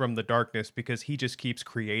off from the darkness because he just keeps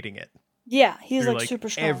creating it. Yeah, he's Through, like super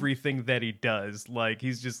strong. Everything that he does, like,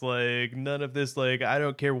 he's just like, none of this, like, I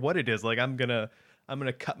don't care what it is, like, I'm gonna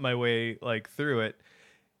cut my way, like, through it.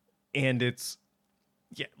 And it's,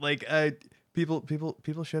 yeah, like, people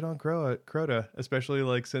shit on Crota, especially,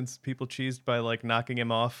 like, since people cheesed by, like, knocking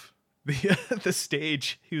him off the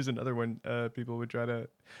stage. He was another one people would try to,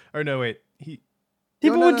 or no, wait,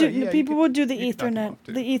 people would do the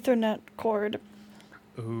Ethernet cord.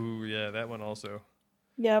 Oh yeah, that one also.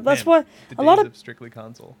 Yeah, that's what a lot of strictly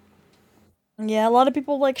console. Yeah, a lot of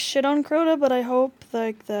people like shit on Crota, but I hope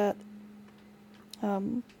like that.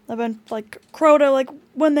 Like Crota, like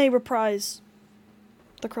when they reprise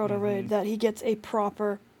the Crota raid, that he gets a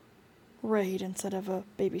proper raid instead of a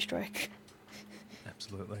baby strike.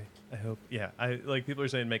 Absolutely, I hope. Yeah, like people are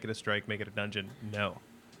saying, make it a strike, make it a dungeon. No,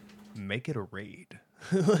 make it a raid.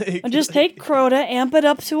 And just take Crota, amp it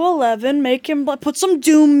up to 11, make him put some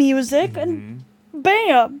Doom music, and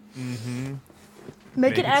bam.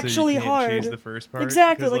 Make it actually so you hard. Cheese the first part.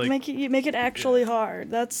 Exactly, like make it actually hard.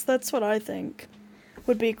 That's what I think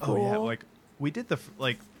would be cool. Oh yeah, like we did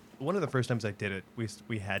one of the first times I did it,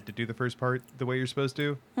 we had to do the first part the way you're supposed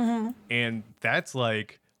to, and that's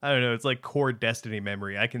like, I don't know, it's like core Destiny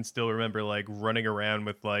memory. I can still remember like running around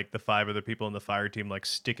with like the 5 other people in the fire team, like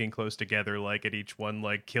sticking close together, like at each one,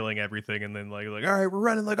 like killing everything, and then like all right, we're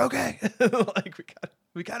running, like okay, like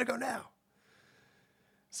we gotta go now.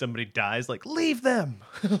 Somebody dies, like leave them.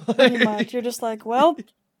 Pretty much, you're just like, well,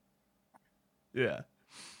 yeah.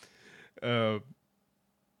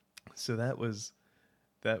 So that was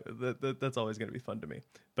that's always going to be fun to me.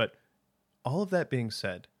 But all of that being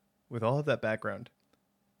said, with all of that background,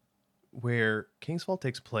 where Kingsfall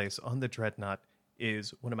takes place on the Dreadnought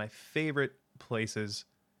is one of my favorite places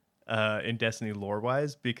in Destiny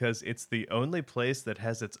lore-wise, because it's the only place that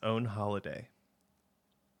has its own holiday.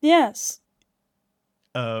 Yes.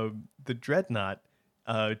 The Dreadnought,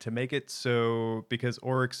 to make it so, because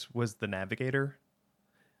Oryx was the navigator,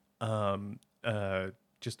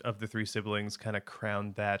 just of the 3 siblings, kind of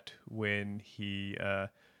crowned that when he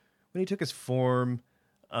took his form.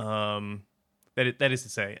 That is to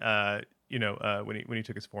say, when he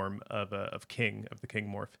took his form of the King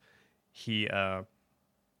morph, he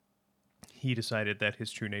decided that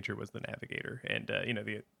his true nature was the navigator, and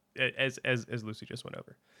as Lucy just went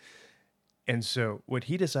over. And so what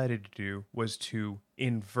he decided to do was to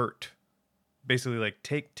invert, basically like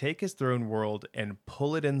take his throne world and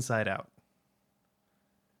pull it inside out.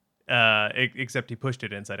 Except he pushed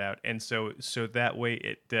it inside out, and so that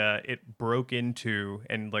way it broke into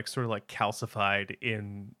and like sort of like calcified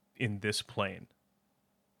in this plane.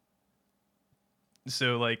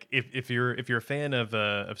 So like if you're a fan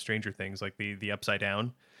of Stranger Things, like the Upside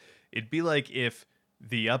Down, it'd be like if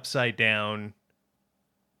the Upside Down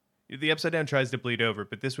tries to bleed over,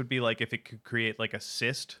 but this would be like if it could create like a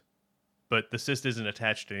cyst, but the cyst isn't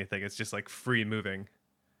attached to anything; it's just like free moving.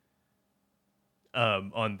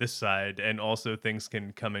 On this side, and also things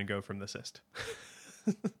can come and go from the cyst.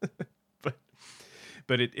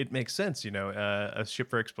 but it makes sense, a ship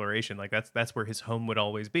for exploration, like that's where his home would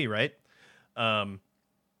always be, right? And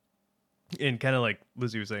kind of like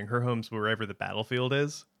Lizzie was saying, her home's wherever the battlefield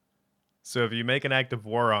is. So if you make an act of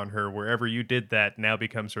war on her, wherever you did that now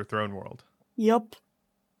becomes her throne world. Yep.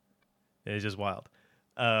 It's just wild.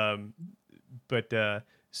 So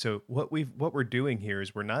what we're doing here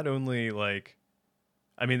is we're not only like,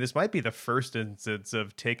 I mean, this might be the first instance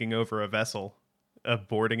of taking over a vessel, of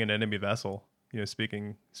boarding an enemy vessel.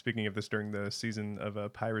 Speaking of this during the season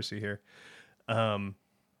of piracy here,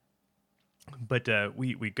 But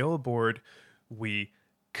we go aboard, we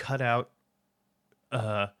cut out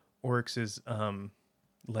Oryx's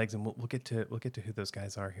legs, and we'll get to who those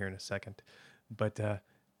guys are here in a second. But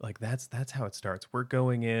like that's how it starts. We're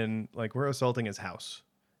going in, like we're assaulting his house,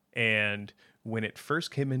 and when it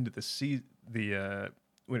first came into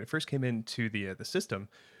when it first came into the system,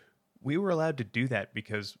 we were allowed to do that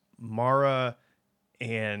because Mara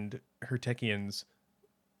and her Techians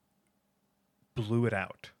blew it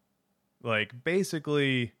out. Like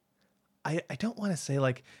basically, I don't want to say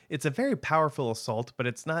like it's a very powerful assault, but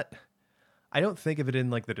it's not. I don't think of it in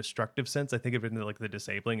like the destructive sense. I think of it in like the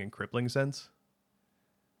disabling and crippling sense.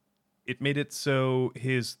 It made it so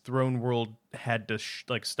his throne world had to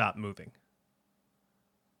like stop moving.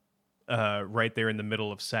 Right there in the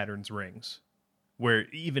middle of Saturn's rings, where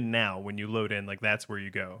even now when you load in, like that's where you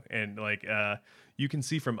go, and like you can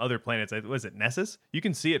see from other planets. Was it Nessus? You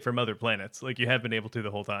can see it from other planets, like you have been able to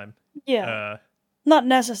the whole time. Yeah. Not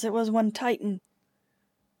Nessus, it was one Titan.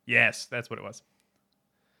 Yes, that's what it was.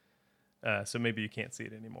 So maybe you can't see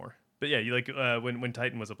it anymore. But yeah, you like when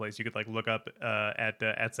Titan was a place, you could like look up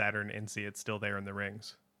at Saturn and see it's still there in the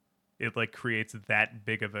rings. It like creates that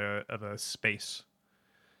big of a space.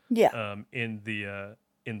 Yeah. In the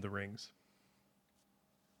rings.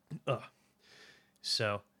 Ugh.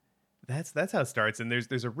 So that's how it starts, and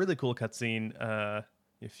there's a really cool cutscene.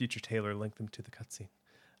 Future Taylor linked them to the cutscene.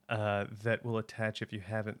 That will attach if you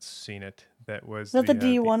haven't seen it. That was Is that the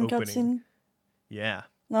D1 opening. cutscene? Yeah.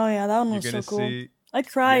 Oh yeah, that one You're was so gonna cool. see. I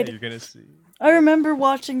cried. Yeah, you're gonna see. I remember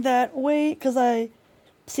watching that. Because I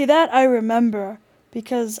remember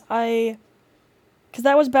because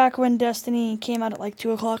that was back when Destiny came out at like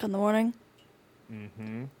 2:00 in the morning.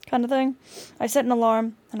 Mm-hmm. Kind of thing. I set an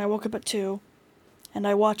alarm and I woke up at 2, and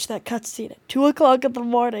I watched that cutscene at 2:00 in the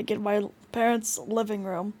morning in my parents' living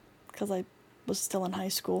room because I was still in high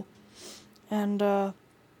school, and I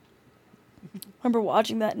remember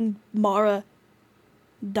watching that and Mara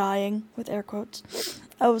dying with air quotes.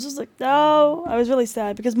 I was just like, no. I was really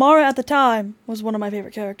sad because Mara at the time was one of my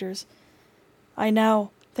favorite characters. I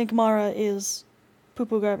now think Mara is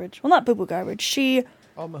poo-poo garbage. Well, not poo-poo garbage.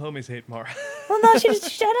 All my homies hate Mara. Well, no, I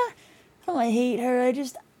don't hate her.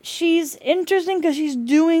 She's interesting because she's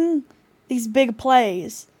doing these big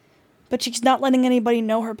plays, but she's not letting anybody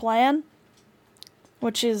know her plan,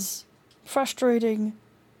 which is frustrating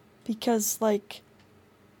because, like,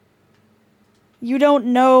 you don't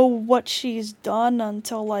know what she's done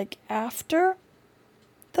until, like, after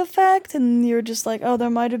the fact, and you're just like, oh, there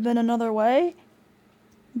might have been another way.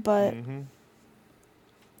 But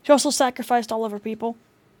she also sacrificed all of her people.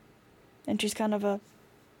 And she's kind of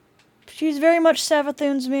she's very much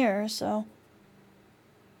Savathun's mirror, so.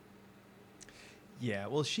 Yeah,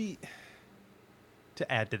 well, to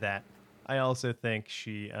add to that, I also think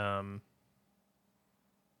she's a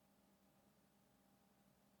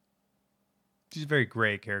very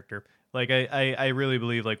gray character. Like I really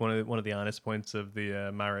believe like one of the honest points of the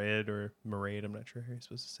Maraid or Maraid, I'm not sure how you're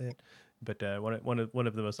supposed to say it, but one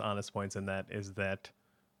of the most honest points in that is that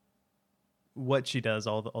what she does,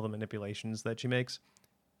 all the manipulations that she makes,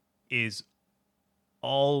 is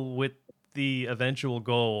all with the eventual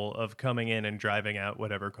goal of coming in and driving out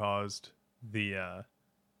whatever caused the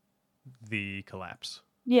collapse.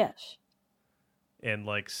 Yes. And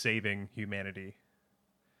like saving humanity.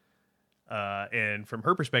 And from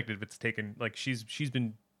her perspective, it's taken like she's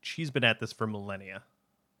been at this for millennia.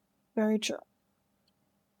 Very true.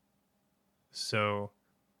 So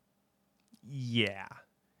yeah.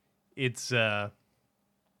 It's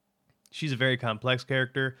she's a very complex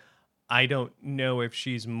character. I don't know if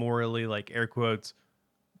she's morally, like, air quotes,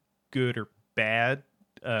 good or bad.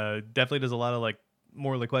 Definitely does a lot of like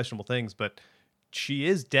morally questionable things, but she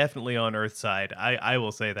is definitely on Earth's side. I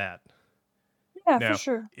will say that. Yeah, Now, for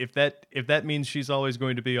sure. if that means she's always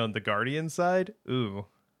going to be on the Guardian side, ooh.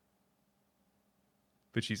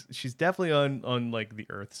 But she's definitely on like the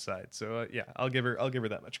Earth side. So yeah, I'll give her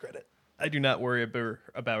that much credit. I do not worry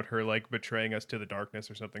about her like betraying us to the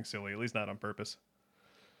darkness or something silly, at least not on purpose.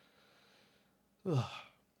 Ugh.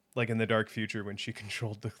 Like in the dark future when she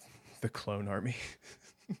controlled the clone army.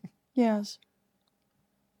 Yes.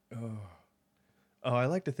 Oh, I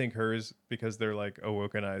like to think hers, because they're like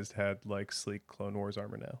awokenized, had like sleek Clone Wars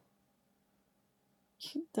armor now.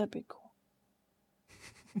 That'd be cool.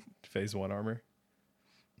 Phase 1 armor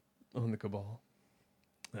on the Cabal.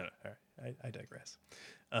 All right, I digress.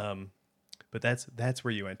 But that's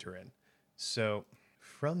where you enter in. So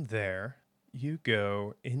from there, you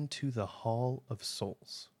go into the Hall of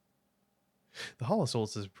Souls. The Hall of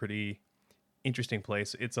Souls is a pretty interesting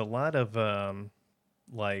place. It's a lot of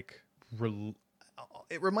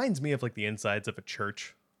it reminds me of like the insides of a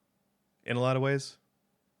church in a lot of ways.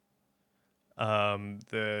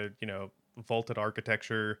 The vaulted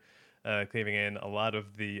architecture, caving in. A lot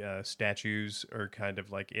of the statues are kind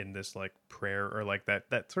of like in this like prayer or like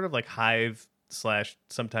that sort of like hive slash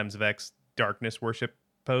sometimes Vex darkness worship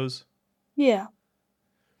pose. Yeah.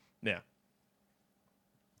 Yeah.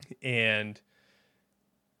 And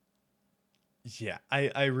yeah,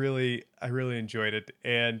 I really enjoyed it.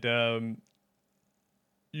 And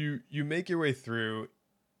you make your way through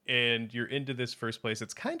and you're into this first place.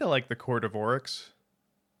 It's kind of like the Court of Oryx.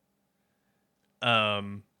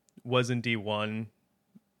 Was in D1,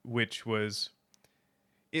 which was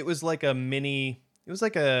like a mini, it was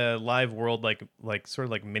like a live world, like sort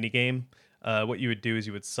of like mini game. What you would do is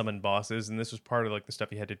you would summon bosses, and this was part of like the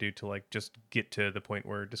stuff you had to do to like just get to the point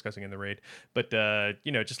we're discussing in the raid. But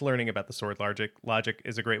just learning about the sword logic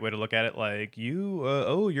is a great way to look at it. Like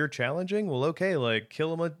you're challenging. Well, okay, like kill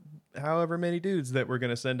them with however many dudes that we're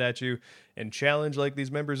gonna send at you, and challenge like these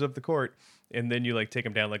members of the court, and then you like take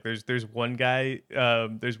them down. Like there's one guy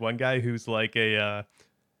who's like a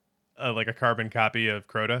carbon copy of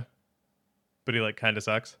Crota, but he like kind of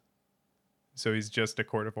sucks. So he's just a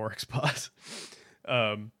Court of Oryx boss.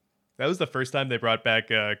 That was the first time they brought back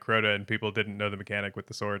Crota, and people didn't know the mechanic with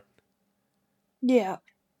the sword. Yeah.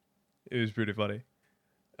 It was pretty funny.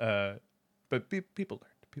 But people learned.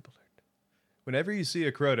 Whenever you see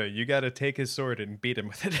a Crota, you got to take his sword and beat him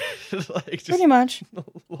with it. Like, just, pretty much.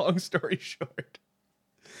 Long story short.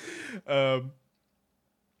 So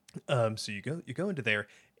you go into there,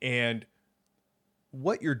 and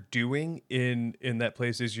what you're doing in that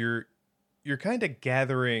place is you're kind of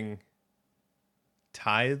gathering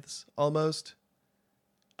tithes almost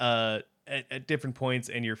at different points,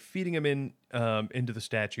 and you're feeding them into the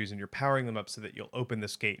statues, and you're powering them up so that you'll open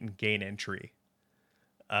this gate and gain entry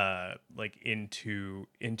like into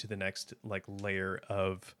the next like layer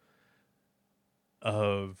of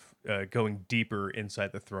going deeper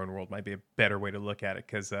inside the throne world might be a better way to look at it,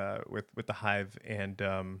 because with the hive and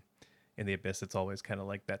in the abyss, it's always kind of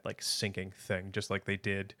like that like sinking thing, just like they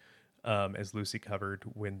did as Lucy covered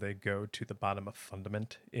when they go to the bottom of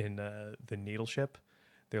Fundament in the Needle ship.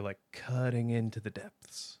 They're like cutting into the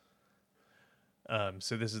depths.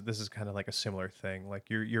 So this is kind of like a similar thing. Like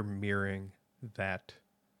you're mirroring that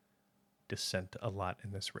descent a lot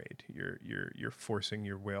in this raid. You're forcing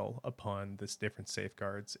your will upon this different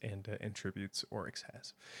safeguards and tributes Oryx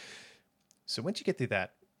has. So once you get through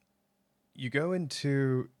that, you go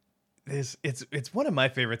into this. It's one of my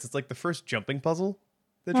favorites. It's like the first jumping puzzle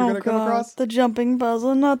that you're gonna come across. The jumping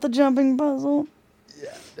puzzle, not the jumping puzzle.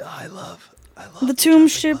 Yeah, I love the tomb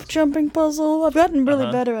ship jumping puzzle. I've gotten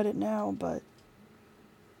really better at it now, but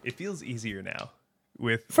it feels easier now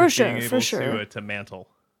with being able to mantle.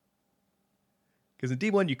 Because in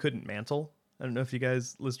D1 you couldn't mantle. I don't know if you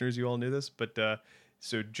guys, listeners, you all knew this, but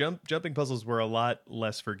so jumping puzzles were a lot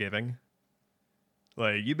less forgiving.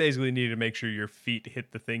 Like you basically needed to make sure your feet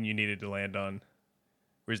hit the thing you needed to land on,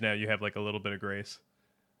 whereas now you have like a little bit of grace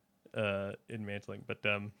in mantling. But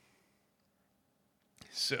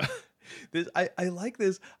so this I like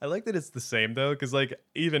this. I like that it's the same though, because like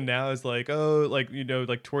even now it's like, oh, like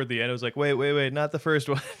like toward the end I was like, wait, not the first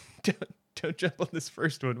one. don't jump on this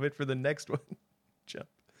first one. Wait for the next one. Jump.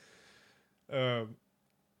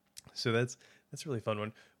 So that's a really fun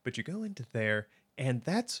one. But you go into there, and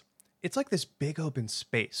it's like this big open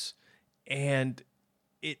space, and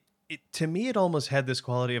it to me it almost had this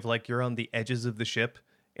quality of like you're on the edges of the ship,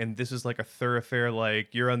 and this is like a thoroughfare,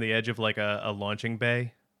 like you're on the edge of like a launching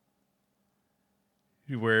bay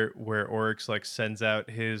where Oryx like sends out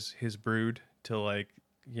his brood to like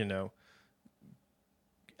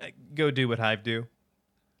go do what Hive do.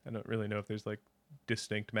 I don't really know if there's like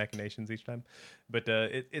distinct machinations each time, but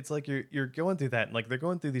it's like you're going through that, and like they're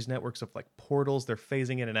going through these networks of like portals. They're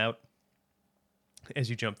phasing in and out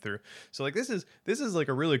as you jump through. So like this is like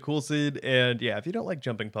a really cool scene, and yeah, if you don't like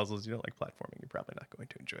jumping puzzles, you don't like platforming, you're probably not going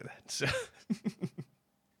to enjoy that.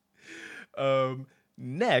 So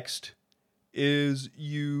next is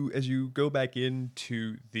as you go back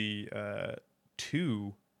into the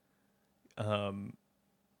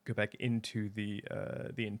go back into the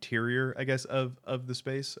interior, I guess, of the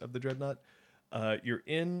space of the Dreadnought. You're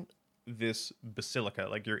in this basilica,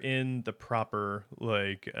 like you're in the proper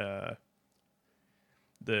like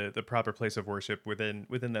the proper place of worship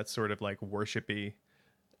within that sort of like worshipy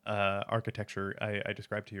architecture I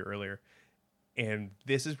described to you earlier. And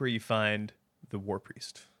this is where you find the War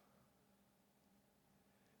Priest.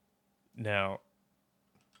 Now,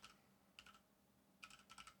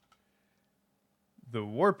 the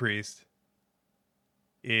War Priest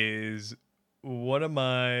is one of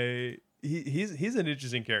my he's an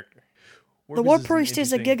interesting character. The War Priest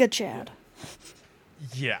is a Giga Chad.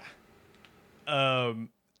 Yeah.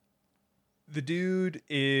 The dude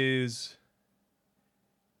is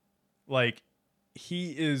like,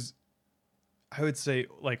 he is, I would say,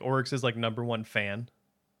 like, Oryx's like number one fan.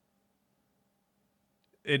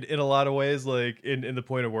 In a lot of ways, like in the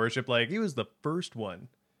point of worship, like he was the first one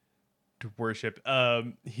to worship.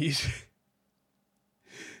 He's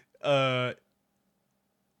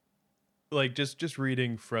like just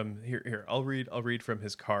reading from here. I'll read from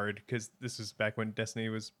his card, because this is back when Destiny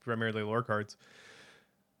was primarily lore cards.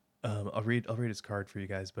 I'll read his card for you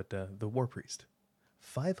guys. But the War Priest,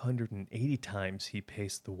 580 times he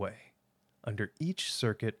paced the way. Under each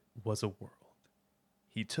circuit was a world.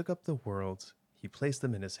 He took up the worlds. He placed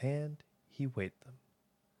them in his hand, he weighed them.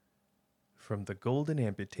 From the golden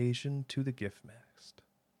amputation to the gift mast.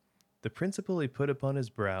 The principle he put upon his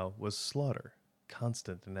brow was slaughter,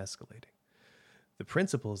 constant and escalating. The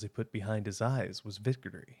principles he put behind his eyes was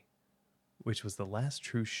victory, which was the last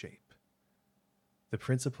true shape. The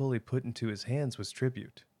principle he put into his hands was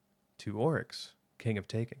tribute, to Oryx, king of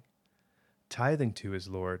taking, tithing to his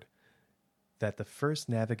lord, that the first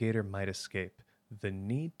navigator might escape the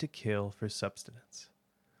need to kill for subsistence,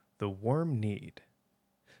 the worm need,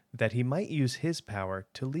 that he might use his power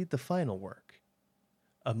to lead the final work.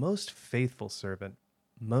 A most faithful servant,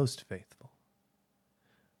 most faithful.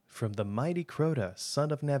 From the mighty Crota,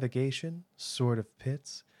 son of navigation, sword of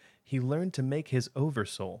pits, he learned to make his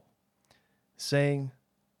oversoul, saying,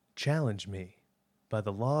 "Challenge me by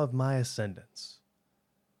the law of my ascendance.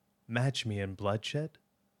 Match me in bloodshed,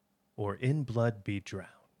 or in blood be drowned."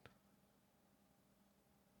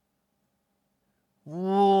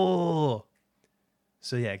 Whoa!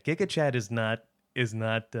 So yeah, Giga Chad is not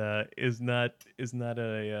a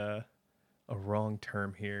wrong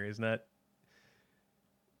term here. Is not.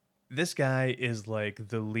 This guy is like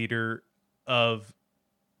the leader of,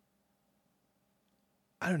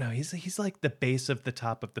 I don't know. He's like the base of the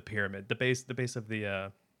top of the pyramid, the base of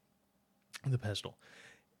the pedestal,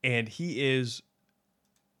 and he is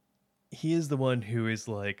the one who is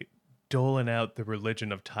like doling out the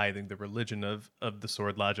religion of tithing, the religion of the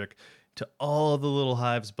sword logic, to all the little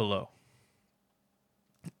hives below.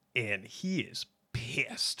 And he is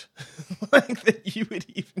pissed like that you would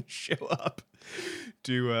even show up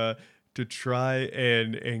to try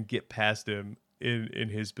and get past him in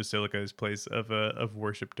his basilica, his place of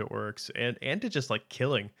worship to Oryx, and to just like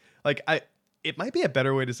killing. Like, it might be a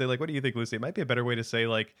better way to say, like, what do you think, Lucy? It might be a better way to say,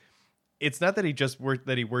 like, it's not that he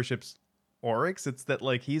worships Oryx, it's that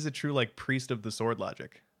like he's a true like priest of the sword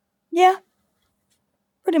logic. Yeah,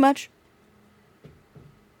 pretty much.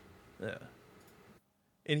 Yeah,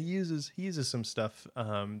 and he uses some stuff.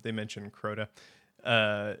 They mentioned Crota,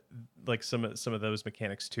 like some of those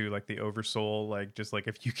mechanics too, like the Oversoul. Like, just like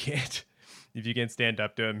if you can't stand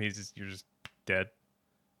up to him, you're just dead.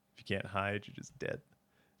 If you can't hide, you're just dead.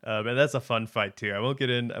 And that's a fun fight too. I won't get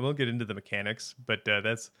into the mechanics, but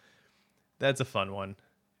that's a fun one.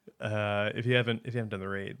 If you haven't done the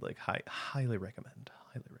raid, like highly recommend.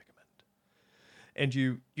 And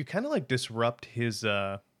you kind of like disrupt his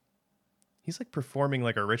he's like performing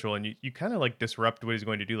like a ritual, and you kind of like disrupt what he's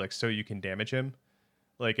going to do, like, so you can damage him.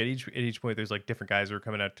 Like at each point, there's like different guys who are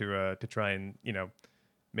coming out to try and, you know,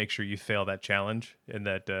 make sure you fail that challenge, and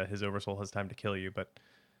that his Oversoul has time to kill you,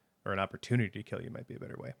 or an opportunity to kill you might be a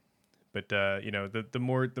better way. But you know, the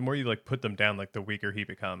more you like put them down, like the weaker he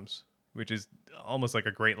becomes, which is almost like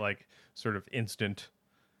a great like sort of instant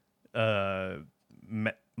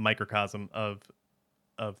microcosm of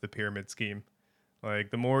the pyramid scheme.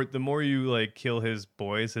 Like the more you like kill his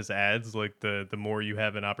boys, his ads, like the more you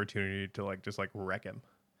have an opportunity to like just like wreck him.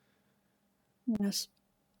 Yes.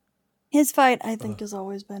 His fight, I think, has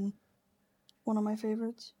always been one of my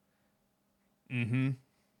favorites. Mm-hmm.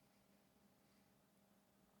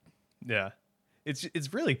 Yeah.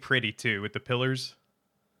 It's really pretty too, with the pillars.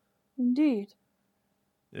 Indeed.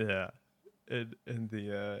 Yeah. And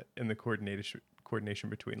the coordination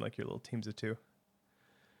between like your little teams of two.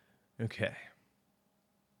 Okay.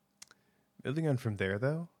 Moving on from there,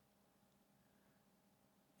 though,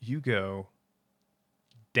 you go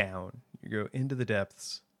down. You go into the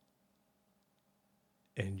depths,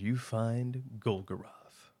 and you find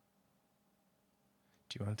Golgoroth.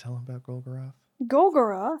 Do you want to tell him about Golgoroth?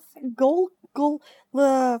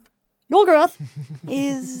 Golgoroth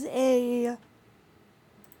is a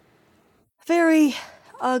very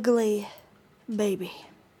ugly baby.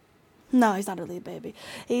 No, he's not really a baby.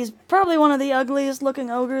 He's probably one of the ugliest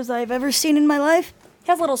looking ogres I've ever seen in my life.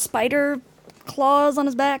 He has little spider claws on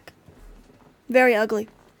his back. Very ugly.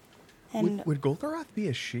 And would Golgoroth be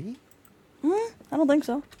a she? I don't think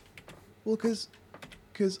so. Well, because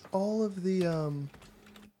all of the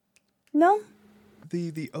No.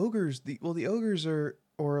 the ogres the ogres are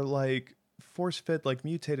like force fed like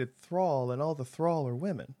mutated thrall, and all the thrall are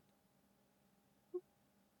women.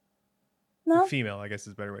 No. Female, I guess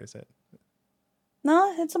is a better way to say it.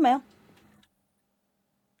 No, it's a male.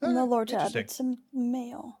 Okay, No lore tab. interesting. It's a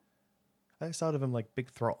male. I just thought of him like big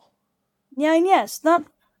thrall. Yeah, and yes, not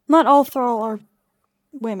all thrall are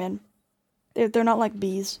women. They're not like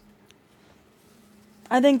bees.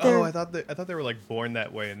 I think they're. Oh, I thought they were like born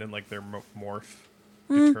that way, and then like their morph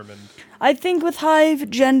determined. I think with hive,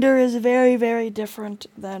 gender is very, very different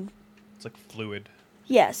than. It's like fluid.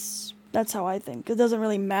 Yes, that's how I think. It doesn't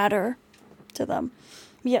really matter to them.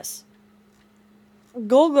 Yes.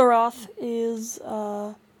 Golgoroth is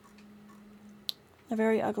a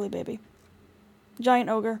very ugly baby. Giant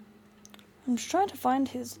ogre. I'm just trying to find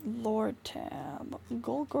his lore tab.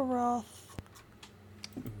 Golgoroth.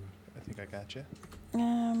 I think I got you.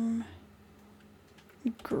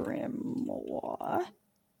 Grimoire.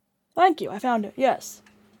 Thank you, I found it, yes.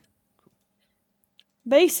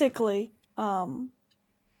 Basically,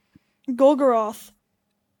 Golgoroth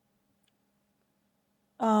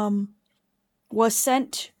was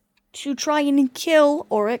sent to try and kill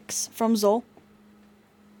Oryx from Zol.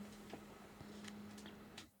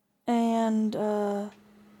 And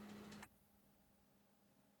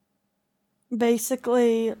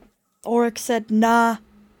basically Oryx said, nah,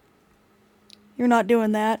 you're not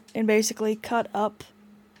doing that, and basically cut up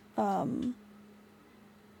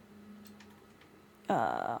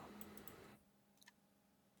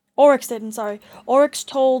Oryx didn't, sorry. Oryx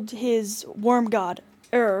told his worm god,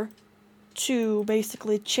 to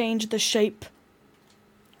basically change the shape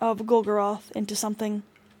of Golgoroth into something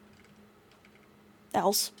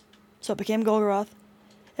else. So it became Golgoroth.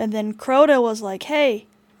 And then Crota was like, hey,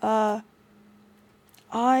 I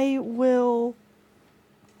will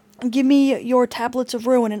give me your tablets of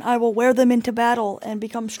ruin and I will wear them into battle and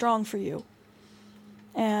become strong for you.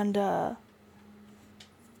 And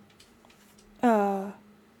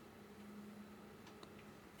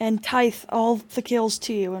tithe all the kills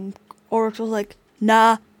to you. And Oryx was like,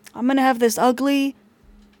 nah, I'm gonna have this ugly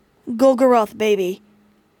Golgoroth baby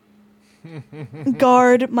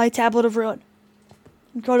guard my tablet of ruin.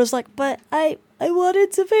 And Crota's like, but I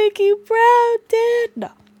wanted to make you proud, Dad.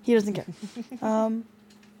 No, he doesn't care.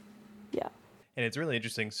 Yeah. And it's really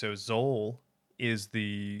interesting. So Zol is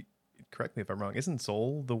the, correct me if I'm wrong, isn't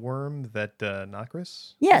Zol the worm that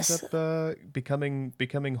Nokris Yes. ends up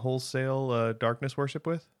becoming wholesale darkness worship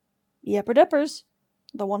with? Yepper Dippers.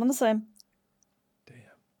 The one and the same. Damn.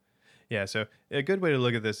 Yeah, so a good way to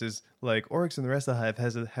look at this is like Oryx and the rest of the Hive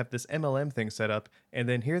have this MLM thing set up, and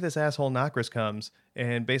then here this asshole Nokris comes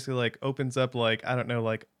and basically like opens up like, I don't know,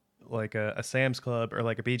 like a Sam's Club or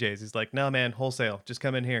like a BJ's. He's like, no man, wholesale, just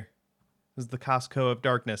come in here. This is the Costco of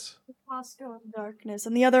darkness. Costco of darkness.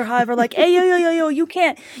 And the other Hive are like, hey, yo, you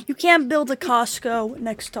can't build a Costco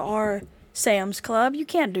next to our Sam's Club. You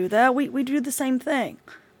can't do that. We do the same thing.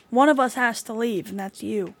 One of us has to leave, and that's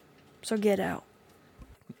you. So get out.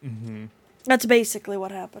 Mm-hmm. That's basically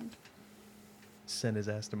what happened. Send his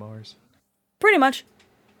ass to Mars. Pretty much.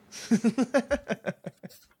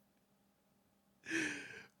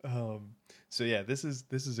 So yeah, this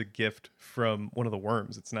is a gift from one of the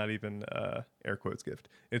worms. It's not even air quotes gift.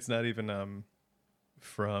 It's not even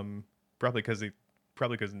from probably because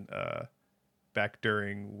back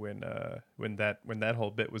during when that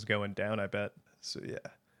whole bit was going down, I bet. So yeah,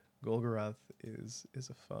 Golgoroth is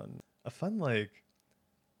a fun like,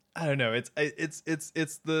 I don't know. It's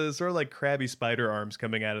the sort of like crabby spider arms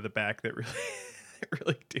coming out of the back that really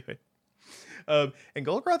really do it. And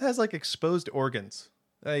Golgoroth has like exposed organs.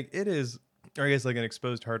 Like it is, or I guess like an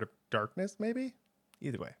exposed heart of darkness, maybe?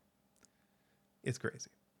 Either way. It's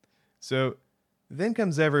crazy. So then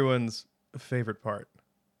comes everyone's favorite part.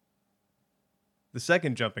 The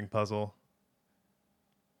second jumping puzzle,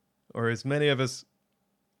 or as many of us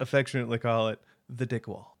affectionately call it, the dick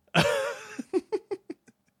wall.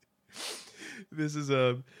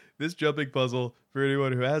 This jumping puzzle, for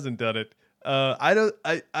anyone who hasn't done it, I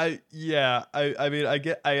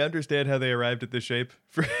understand how they arrived at this shape,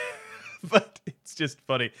 but it's just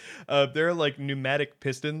funny. There are like pneumatic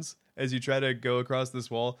pistons as you try to go across this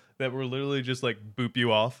wall that will literally just like boop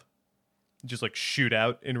you off, just like shoot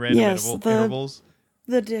out in random intervals.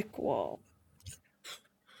 The dick wall.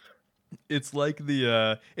 It's like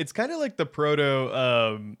it's kind of like the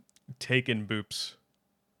proto Taken boops.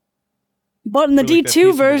 But in the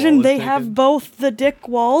D2 version, they have both the dick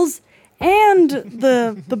walls and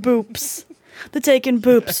the boops. the taking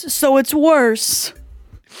poops, so it's worse.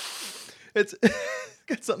 It's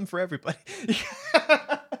got something for everybody.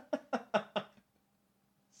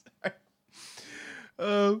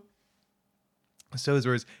 Sorry. So is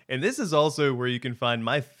worse. And this is also where you can find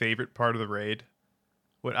my favorite part of the raid,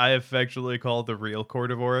 what I affectionately call the real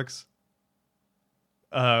court of Oryx.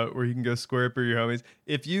 Where you can go square up for your homies.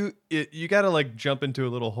 If you gotta like jump into a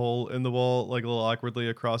little hole in the wall, like a little awkwardly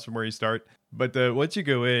across from where you start. But once you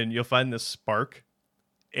go in, you'll find this spark,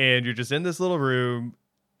 and you're just in this little room,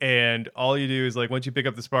 and all you do is like once you pick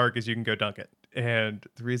up the spark, is you can go dunk it. And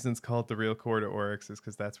the reason it's called the real court of Oryx is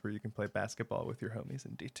because that's where you can play basketball with your homies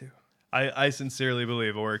in D2. I sincerely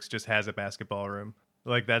believe Oryx just has a basketball room.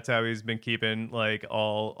 Like that's how he's been keeping like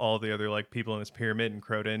all the other like people in his pyramid and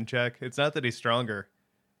Crota in check. It's not that he's stronger.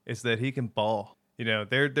 Is that he can ball. You know,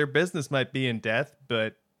 their business might be in death,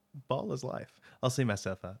 but ball is life. I'll see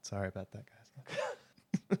myself out. Sorry about that,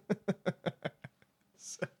 guys.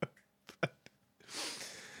 So,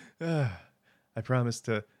 I promise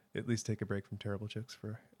to at least take a break from terrible jokes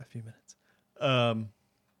for a few minutes.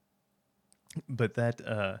 But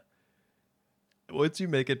that once you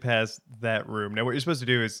make it past that room, now what you're supposed to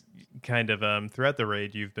do is kind of throughout the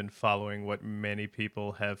raid, you've been following what many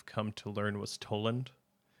people have come to learn was Toland,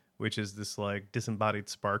 which is this like disembodied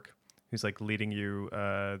spark who's like leading you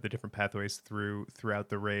the different pathways throughout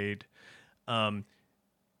the raid. Toland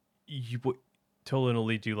will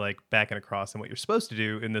lead you like back and across, and what you're supposed to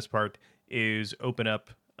do in this part is open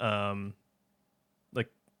up,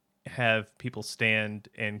 like have people stand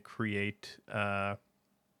and create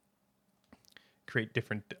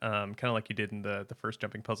different kind of like you did in the first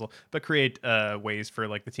jumping puzzle, but create ways for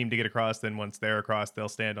like the team to get across. Then once they're across, they'll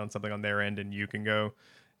stand on something on their end, and you can go.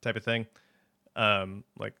 Type of thing,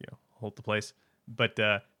 like hold the place. But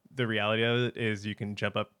the reality of it is you can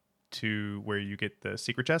jump up to where you get the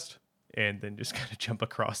secret chest, and then just kind of jump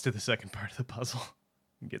across to the second part of the puzzle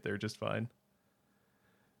and get there just fine.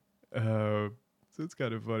 So it's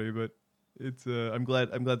kind of funny, but it's I'm glad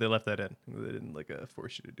they left that in. They didn't like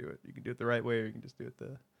force you to do it. You can do it the right way, or you can just do it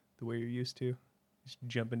the way you're used to, just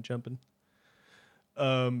jumping.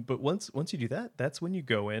 But once you do that, that's when you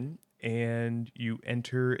go in and you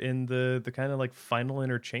enter in the kind of like final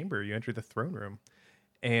inner chamber. You enter the throne room,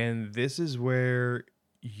 and this is where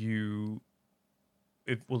it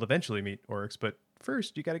will eventually meet Oryx. But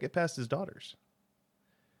first, you got to get past his daughters,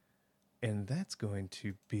 and that's going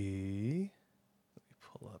to be. Let me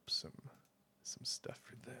pull up some stuff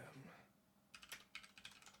for them.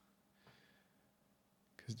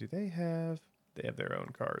 Because they have their own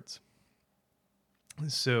cards.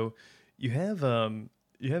 So you have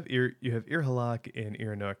Irhalak and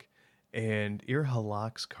Iranuk, and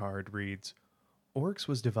Irhalak's card reads, Oryx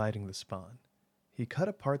was dividing the spawn. He cut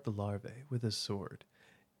apart the larvae with his sword,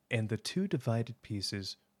 and the two divided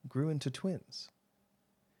pieces grew into twins.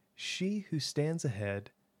 She who stands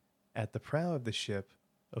ahead at the prow of the ship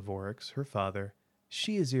of Oryx, her father,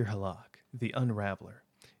 she is Irhalak, the unraveler.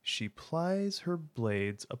 She plies her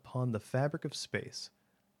blades upon the fabric of space,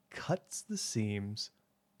 cuts the seams,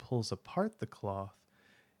 pulls apart the cloth,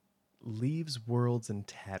 leaves worlds in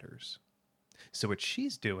tatters. So what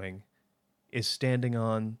she's doing is standing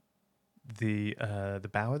on the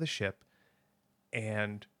bow of the ship,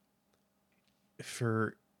 and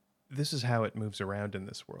this is how it moves around in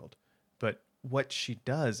this world. But what she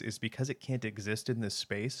does is, because it can't exist in this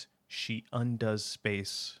space, she undoes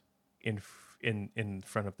space in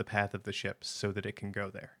front of the path of the ship so that it can go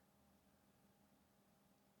there.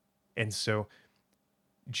 And so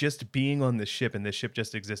just being on the ship and this ship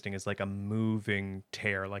just existing is like a moving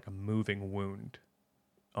tear, like a moving wound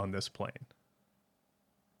on this plane.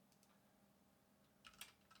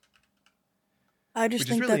 I just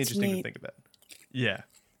think really that's interesting neat. to think about. Yeah.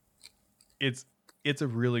 It's a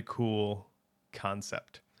really cool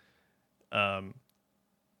concept.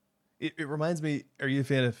 It reminds me, are you a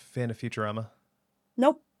fan of Futurama?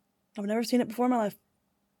 Nope. I've never seen it before in my life.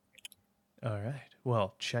 All right.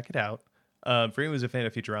 Well, check it out. For anyone who's a fan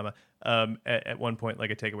of Futurama, at one point, like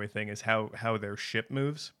a takeaway thing is how their ship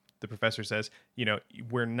moves. The professor says,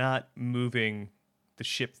 we're not moving the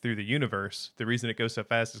ship through the universe. The reason it goes so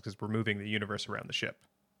fast is because we're moving the universe around the ship.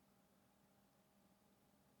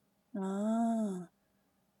 Ah.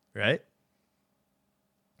 Right?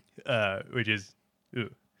 Which is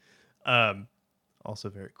also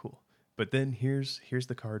very cool. But then here's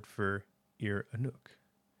the card for Ir Anuk.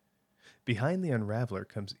 Behind the Unraveler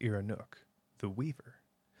comes Ir Anuk, the Weaver.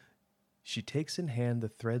 She takes in hand the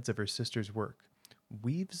threads of her sister's work,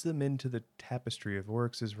 weaves them into the tapestry of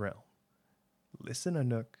Oryx's realm. Listen,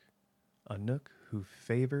 Anuk, Anuk who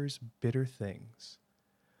favors bitter things.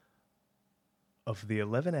 Of the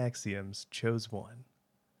 11 axioms, chose one.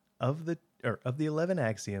 Of the 11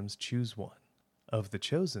 axioms, choose one. Of the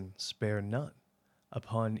chosen, spare none.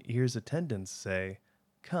 Upon ear's attendants say,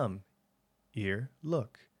 come, ear,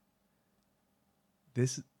 look.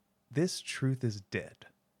 This truth is dead.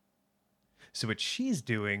 So what she's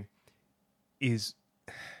doing is,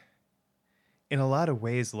 in a lot of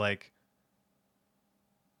ways, like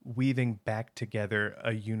weaving back together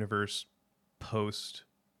a universe post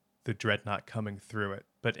the dreadnought coming through it,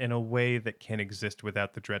 but in a way that can exist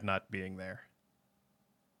without the dreadnought being there.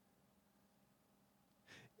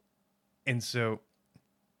 And so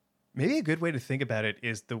maybe a good way to think about it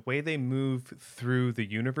is the way they move through the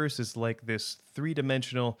universe is like this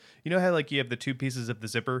three-dimensional, you know how like you have the two pieces of the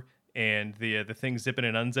zipper and the thing zipping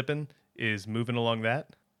and unzipping is moving along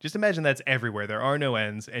that? Just imagine that's everywhere. There are no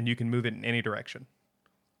ends and you can move it in any direction.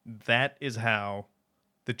 That is how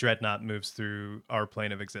the dreadnought moves through our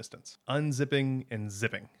plane of existence. Unzipping and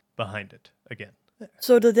zipping behind it again.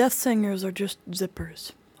 So the Death Singers are just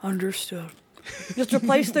zippers. Understood. Just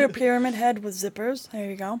replace their pyramid head with zippers. There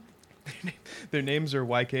you go. Their names are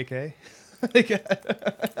YKK.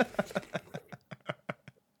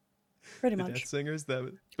 Pretty the much. Death Singers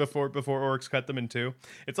that before orcs cut them in two.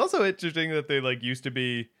 It's also interesting that they like used to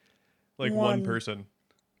be like one person.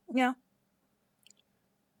 Yeah.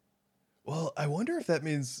 Well, I wonder if that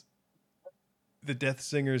means the Death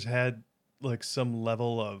Singers had like some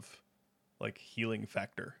level of like healing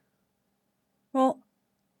factor. Well,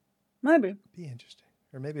 maybe. Be interesting.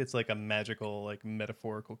 Or maybe it's like a magical, like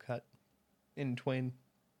metaphorical cut in twain.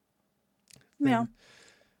 Yeah.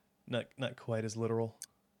 Not quite as literal.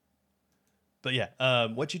 But yeah,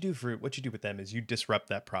 what you do with them is you disrupt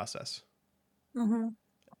that process. Mm-hmm.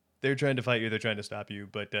 They're trying to fight you, they're trying to stop you,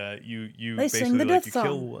 but you they basically sing the like death you song.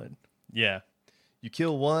 kill one. Yeah. You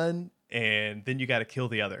kill one and then you got to kill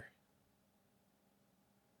the other.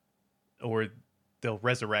 Or they'll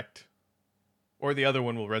resurrect. Or the other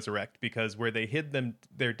one will resurrect because where they hid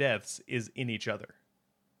their deaths is in each other.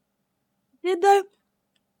 Did they?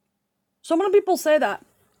 So many people say that.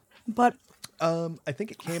 But I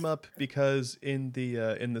think it came up because in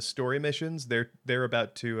the story missions they're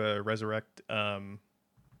about to resurrect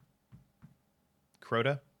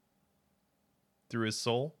Crota through his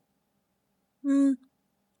soul. And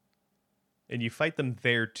you fight them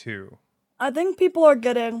there too. I think people are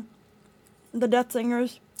getting the Death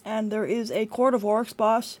Singers, and there is a Court of Orcs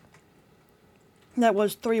boss that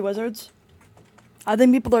was 3 wizards. I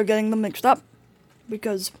think people are getting them mixed up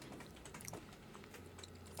because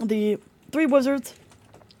the 3 wizards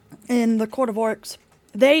in the Court of Orcs,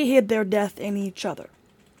 they hid their death in each other.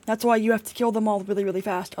 That's why you have to kill them all really, really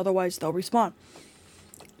fast, otherwise they'll respawn.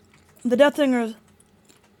 The Death Singers,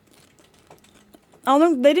 I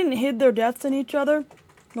don't think they didn't hid their deaths in each other.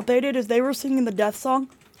 What they did is they were singing the death song.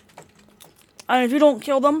 And if you don't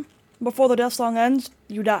kill them before the death song ends,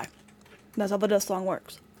 you die. That's how the death song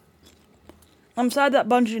works. I'm sad that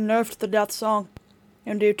Bungie nerfed the death song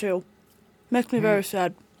in D2. Makes me very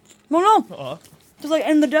sad. Well, no. Just like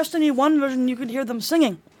in the Destiny 1 version, you could hear them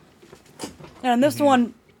singing. And in this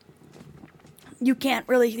one, you can't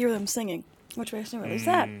really hear them singing, which makes me really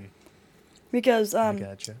sad. Because I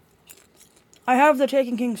gotcha. I have the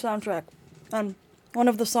Taken King soundtrack, and one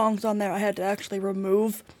of the songs on there I had to actually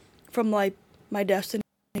remove from like my Destiny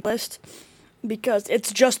list because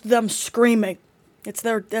it's just them screaming. It's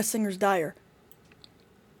their Death Singer's Dire.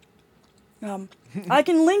 I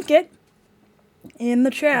can link it in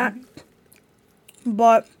the chat,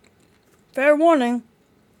 but fair warning,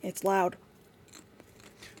 it's loud.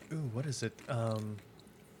 Ooh, what is it?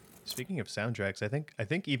 Speaking of soundtracks, I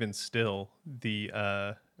think even still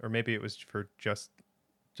the or maybe it was for just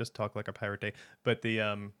Talk Like a Pirate Day, but the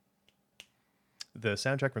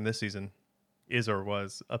soundtrack from this season is or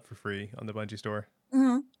was up for free on the Bungie store.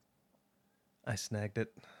 I snagged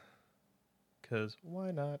it because why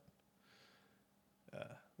not?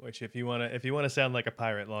 Which if you wanna sound like a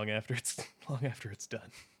pirate long after it's done,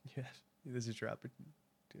 yeah, this is your opportunity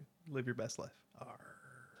to live your best life.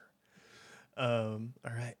 All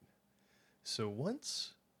right. So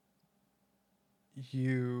once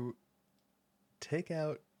you take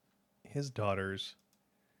out his daughters,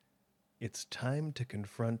 it's time to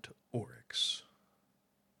confront Oryx.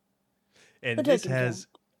 And this has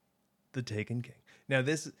the Taken King. Now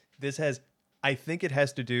this has, I think it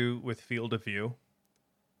has to do with field of view.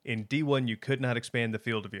 In D1 you could not expand the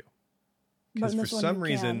field of view. Because for some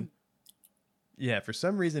reason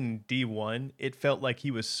in D1 it felt like he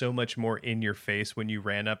was so much more in your face when you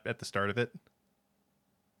ran up at the start of it.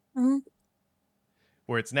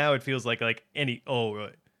 Where it's now it feels like any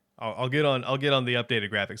I'll get on the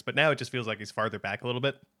updated graphics, but now it just feels like he's farther back a little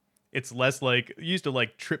bit. It's less like it used to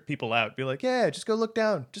like trip people out, be like, yeah, just go look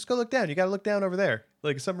down, you gotta look down over there,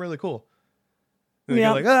 like something really cool. And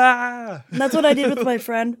Yeah, like, ah. That's what I did with my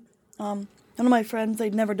friend. One of my friends,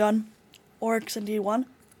 they'd never done Oryx in D1.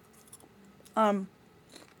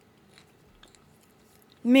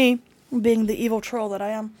 Me being the evil troll that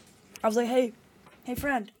I am, I was like, hey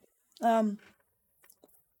friend,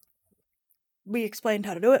 we explained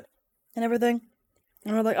how to do it and everything,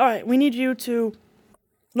 and we're like, all right, we need you to.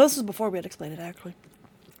 No, this is before we had explained it, actually.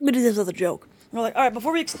 We did this as a joke. We're like, all right,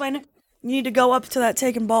 before we explain it, you need to go up to that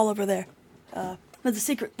taken ball over there. That's a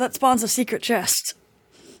secret. That spawns a secret chest.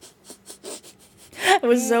 It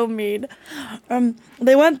was so mean.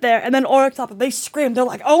 They went there, and then Oryx up, and they screamed. They're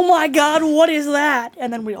like, oh my god, what is that?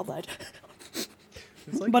 And then we all died.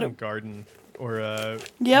 It's like in Garden, or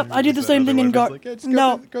Yep, I do the same thing in Garden. Like, yeah,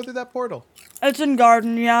 just go through that portal. It's in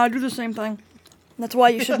Garden, yeah, I do the same thing. That's why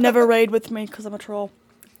you should never raid with me, because I'm a troll.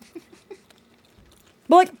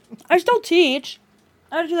 But, like, I still teach.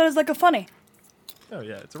 I do that as, like, a funny. Oh,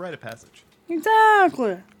 yeah, it's a rite of passage.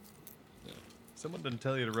 Exactly. Yeah. Someone didn't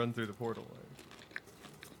tell you to run through the portal.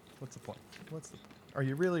 What's the point? Are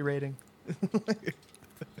you really raiding?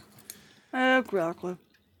 Exactly.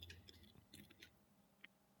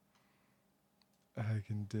 I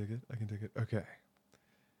can dig it. Okay.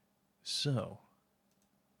 So,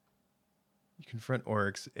 you confront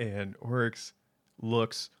Oryx, and Oryx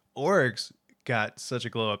got such a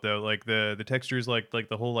glow up though. Like the textures, like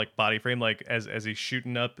the whole like body frame, like as he's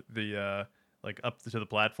shooting up the like up to the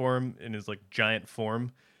platform in his like giant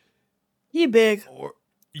form. He big.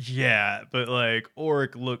 Yeah, but like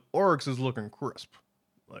Oryx is looking crisp.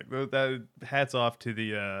 Like that. Hats off to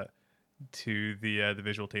the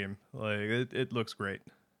visual team. Like it looks great.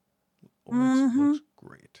 Oryx looks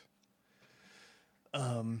great.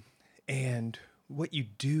 And what you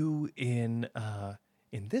do in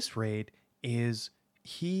this raid is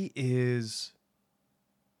he is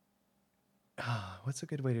what's a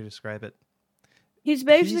good way to describe it? He's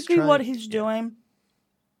basically what he's doing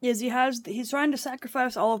is he's trying to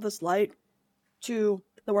sacrifice all of this light to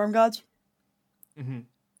the worm gods. Mm-hmm.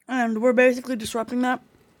 And we're basically disrupting that.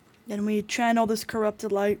 And we channel this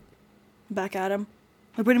corrupted light back at him.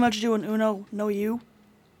 We pretty much do an Uno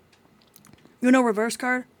reverse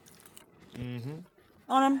card on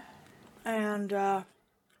him. And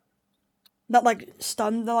that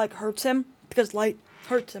like hurts him because light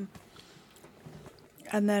hurts him.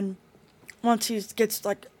 And then once he gets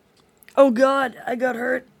like, oh god, I got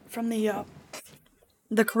hurt from the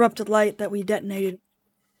corrupted light that we detonated,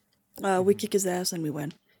 we kick his ass and we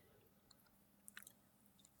win.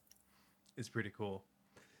 It's pretty cool.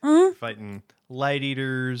 Mm-hmm. Fighting light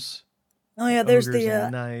eaters. Oh yeah, there's ogres the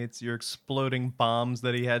and knights. You're exploding bombs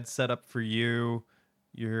that he had set up for you.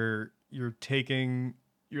 You're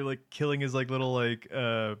like killing his like little like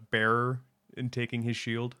bearer and taking his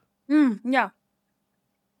shield. Yeah.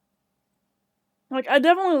 Like I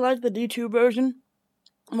definitely like the D2 version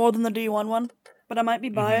more than the D1 one, but I might be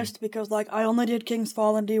biased because like I only did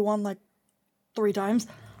Kingsfall in D1 like 3 times.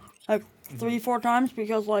 Like 3-4 times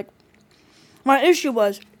because like my issue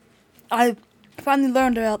was I finally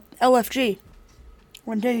learned about LFG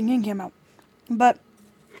when Taken King came out. But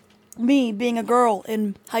me being a girl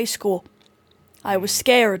in high school, I was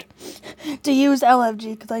scared to use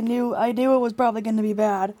LFG because I knew it was probably going to be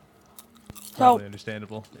bad. Probably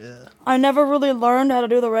understandable. Yeah. I never really learned how to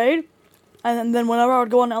do the raid, and then whenever I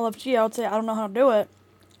would go on LFG, I would say I don't know how to do it,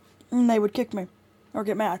 and they would kick me or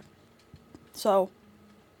get mad. So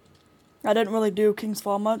I didn't really do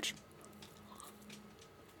Kingsfall much.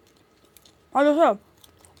 Like I said,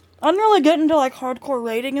 I didn't really get into like hardcore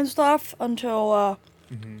raiding and stuff until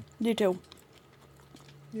D2.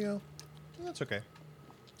 Yeah, that's okay.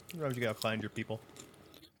 Sometimes you gotta find your people.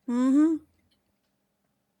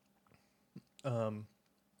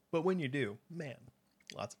 But when you do, man,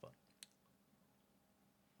 lots of fun.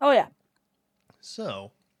 Oh yeah.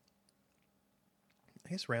 So, I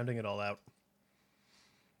guess rounding it all out.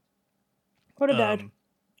 Coulda died.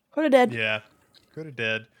 Coulda dead. Yeah, coulda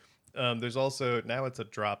dead. There's also, now it's a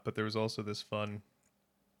drop, but there was also this fun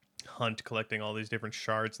hunt collecting all these different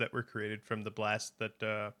shards that were created from the blast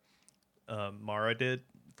that Mara did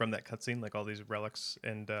from that cutscene, like all these relics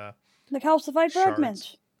and the calcified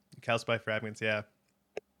fragments. Calcified fragments, yeah,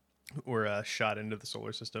 were shot into the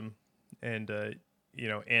solar system, and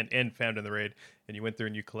and found in the raid. And you went through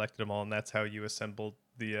and you collected them all, and that's how you assembled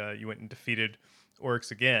the. You went and defeated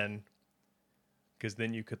Oryx again, because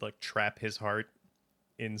then you could like trap his heart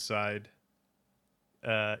inside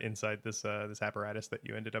this apparatus that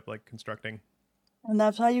you ended up like constructing. And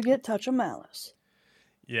that's how you get Touch of Malice.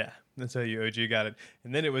 Yeah, that's how you OG got it.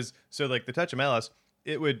 And then it was so like the Touch of Malice,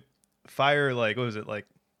 it would fire like what was it like?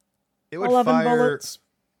 It would 11 fire bullets.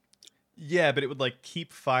 Yeah, but it would like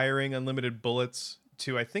keep firing unlimited bullets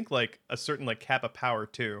to I think like a certain like cap of power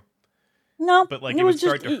too. No, But like it would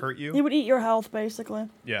start to hurt you. It would eat your health basically.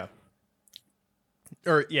 Yeah.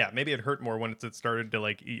 Or yeah, maybe it hurt more when it started to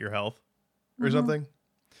like eat your health or something.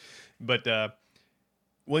 But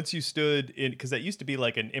once you stood in, because that used to be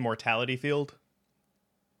like an immortality field.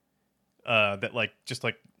 That like just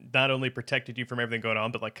like not only protected you from everything going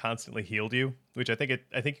on, but like constantly healed you. Which I think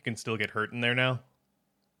you can still get hurt in there now.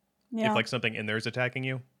 Yeah. If like something in there is attacking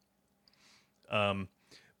you.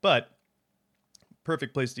 But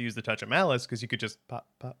perfect place to use the Touch of Malice because you could just pop,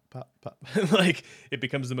 pop, pop, pop. Like it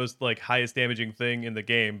becomes the most like highest damaging thing in the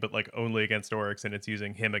game, but like only against Oryx, and it's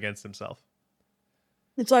using him against himself.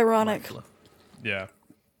 It's ironic. Yeah.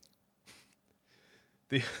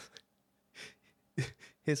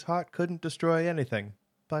 His heart couldn't destroy anything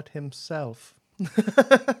but himself.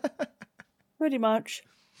 Pretty much.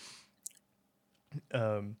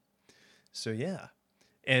 So yeah,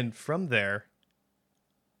 and from there,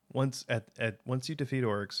 once you defeat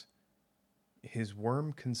Oryx, his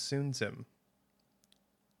worm consumes him,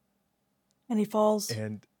 and he falls.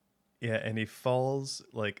 And he falls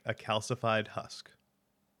like a calcified husk.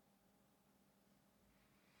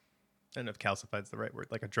 I don't know if calcified's the right word,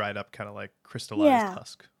 like a dried up kind of like crystallized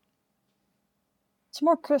husk. It's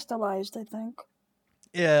more crystallized, I think.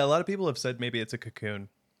 Yeah, a lot of people have said maybe it's a cocoon.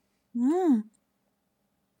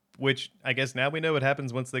 Which I guess now we know what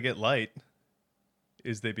happens once they get light.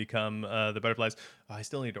 Is they become the butterflies. Oh, I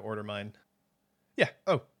still need to order mine. Yeah.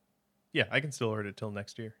 Oh, yeah. I can still order it till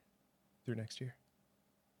next year. Through next year.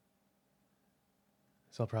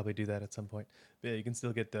 So I'll probably do that at some point. But yeah, you can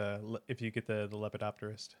still get if you get the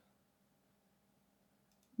Lepidopterist.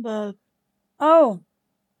 We're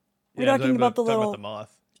talking about the little about the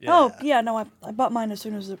moth. Yeah. Oh yeah, no, I bought mine as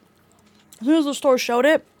soon as the store showed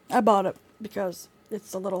it. I bought it because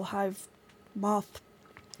it's a little hive moth,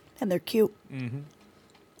 and they're cute. Mm-hmm.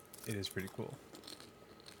 It is pretty cool.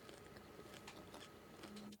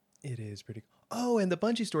 It is pretty cool. Oh, and the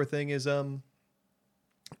Bungie store thing is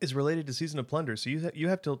related to Season of Plunder, so you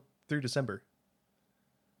have till through December.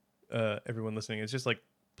 Everyone listening, it's just like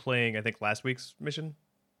playing I think last week's mission.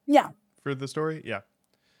 Yeah. For the story, yeah.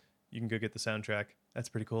 You can go get the soundtrack. That's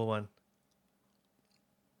a pretty cool one.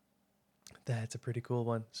 That's a pretty cool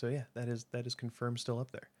one. So yeah, that is confirmed still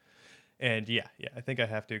up there. And yeah, I think I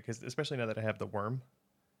have to because especially now that I have the worm.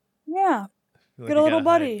 Yeah. Get a little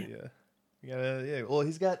buddy. Well,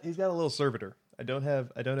 he's got a little servitor. I don't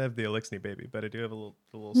have the Elixir baby, but I do have a little.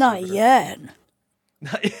 Not servitor. yet.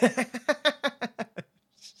 Not yet.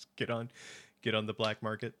 Just get on the black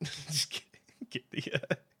market. Just get the.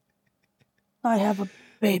 I have a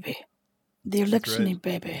baby, the Elixir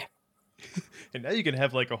baby. And now you can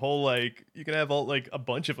have like a whole like you can have all like a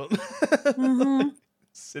bunch of them.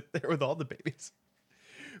 Sit there with all the babies.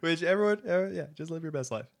 Which everyone, just live your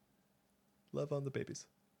best life. Love on the babies.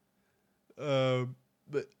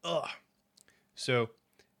 So,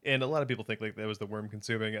 and a lot of people think like that was the worm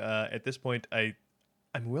consuming. At this point, I'm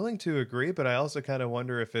willing to agree, but I also kind of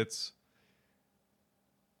wonder if it's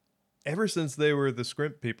ever since they were the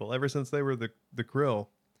Scrimp people, ever since they were the Krill,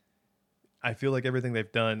 I feel like everything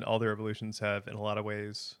they've done, all their evolutions have, in a lot of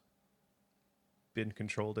ways, been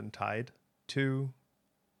controlled and tied to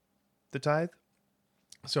the tithe.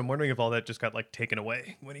 So I'm wondering if all that just got like taken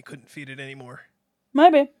away when he couldn't feed it anymore.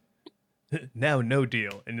 Maybe. Now no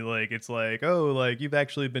deal. And like it's like, oh, like you've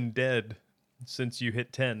actually been dead since you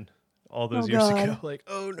hit 10 all those years ago. Like,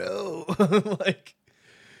 oh no. Like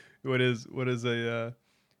what does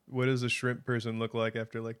a shrimp person look like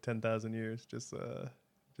after like 10,000 years? Just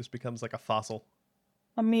becomes like a fossil.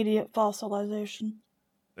 Immediate fossilization.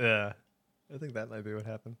 Yeah. I think that might be what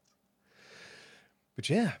happens. But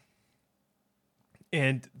yeah.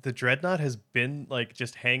 And the Dreadnought has been like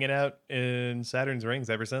just hanging out in Saturn's rings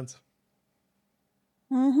ever since.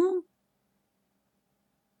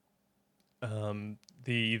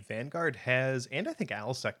 The Vanguard has, and I think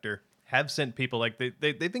Owl Sector have sent people like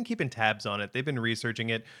they've been keeping tabs on it. They've been researching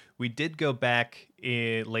it. We did go back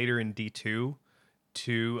later in D2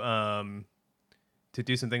 to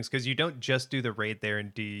do some things because you don't just do the raid there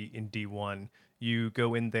in D1. You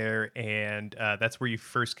go in there and that's where you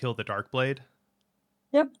first kill the Darkblade.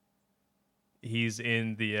 Yep. He's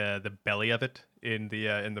in the belly of it in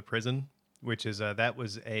the prison, which is that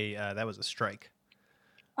was a strike.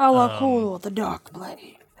 Cool, the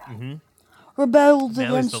Darkblade. Rebelled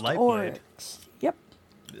now against the Oryx. Yep.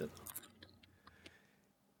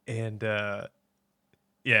 And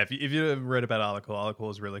Yeah, if you haven't read about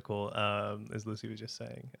Alakul is really cool. As Lucy was just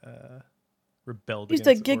saying, rebelled He's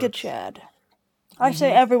the against Giga orcs. Chad. I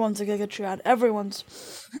say everyone's a Giga Chad.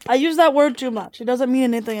 Everyone's. I use that word too much. It doesn't mean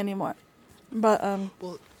anything anymore. But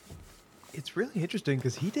Well, it's really interesting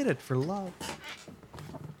because he did it for love.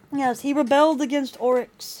 yes, he rebelled against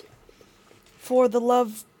Oryx for the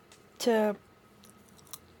love to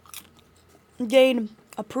gain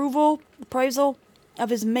appraisal of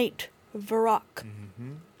his mate, Varrock.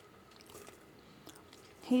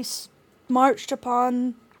 He marched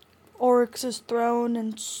upon Oryx's throne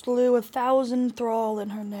and slew 1,000 thrall in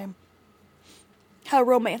her name. How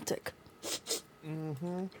romantic.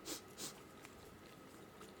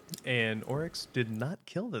 And Oryx did not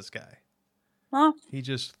kill this guy. Huh? He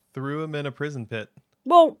just threw him in a prison pit.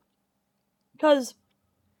 Well, because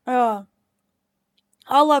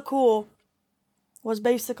Alakul was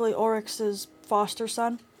basically Oryx's foster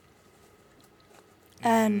son.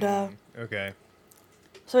 And Okay.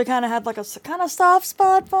 so he kind of had like a kind of soft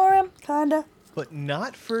spot for him, kind of. But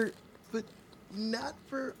not for.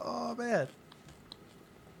 Oh man.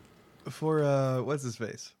 For what's his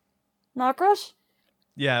face? Nokris?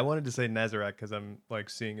 Yeah, I wanted to say Nazareth because I'm like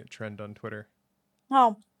seeing it trend on Twitter.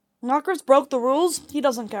 Oh, Nokris broke the rules. He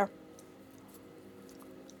doesn't care.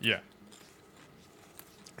 Yeah.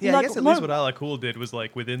 Yeah, Like, I guess at least what Alakul did was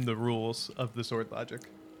like within the rules of the sword logic.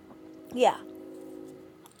 Yeah.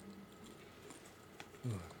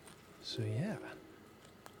 So yeah.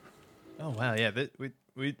 Oh wow, yeah.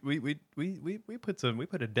 We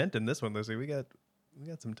put a dent in this one, Lucy. We got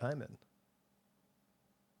some time in.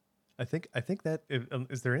 I think that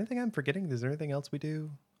is there anything I'm forgetting? Is there anything else we do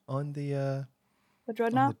on the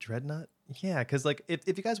Dreadnought? on the Dreadnought? Yeah, because like if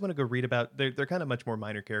you guys want to go read about, they're kind of much more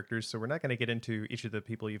minor characters, so we're not going to get into each of the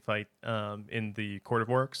people you fight in the Court of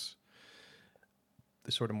Orcs,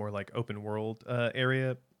 the sort of more like open world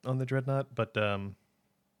area on the Dreadnought, but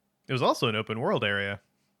it was also an open world area.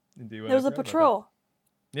 It was a patrol.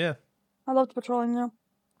 Yeah. I loved patrolling there.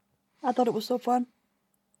 I thought it was so fun.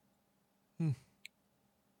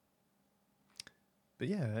 But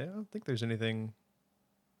yeah, I don't think there's anything.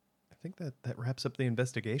 I think that wraps up the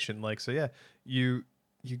investigation. Like, so yeah, you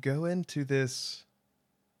go into this.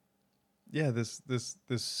 Yeah, this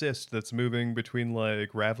cyst that's moving between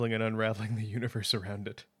like raveling and unraveling the universe around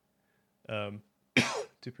it,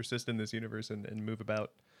 to persist in this universe and move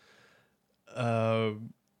about.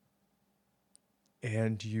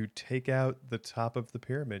 And you take out the top of the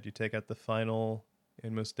pyramid. You take out the final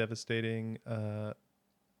and most devastating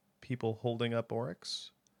people holding up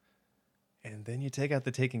Oryx. And then you take out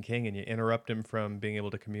the Taken King and you interrupt him from being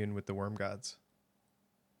able to commune with the worm gods.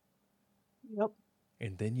 Yep.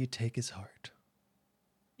 And then you take his heart.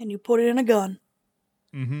 And you put it in a gun.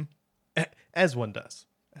 Mm-hmm. As one does.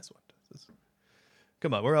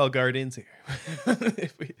 Come on, we're all guardians here.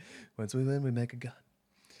 Once we win, we make a gun.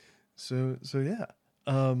 So yeah.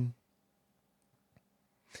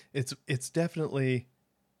 It's definitely,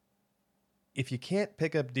 if you can't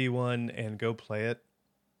pick up D1 and go play it,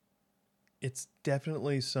 it's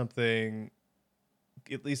definitely something,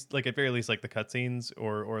 at least like at very least like the cutscenes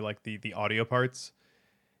or like the audio parts,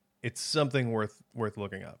 it's something worth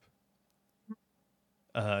looking up.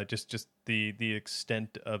 Just the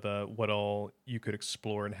extent of what all you could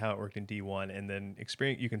explore and how it worked in D1, and then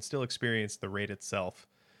you can still experience the raid itself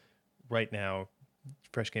right now.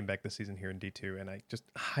 Fresh came back this season here in D2, and I just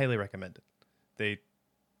highly recommend it.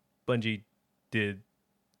 Bungie did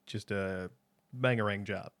just a bangarang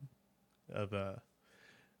job of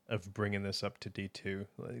bringing this up to D2.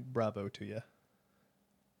 Like, bravo to you.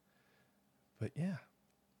 But yeah,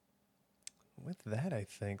 with that, I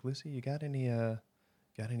think, Lucy, you got any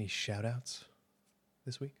shout outs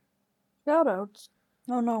this week? Shout outs?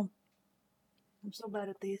 Oh no. I'm so bad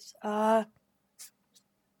at these.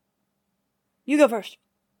 You go first.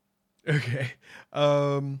 Okay.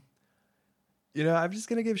 I'm just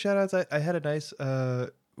gonna give shout outs. I had a nice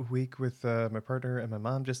week with my partner and my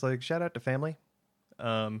mom. Just like shout out to family.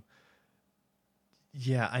 Yeah,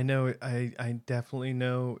 I know. I definitely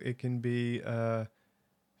know it can be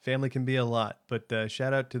family can be a lot, but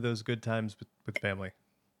shout out to those good times with family.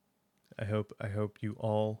 I hope you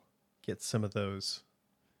all get some of those,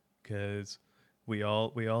 because we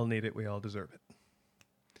all need it. We all deserve it.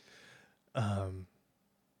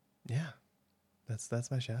 Yeah,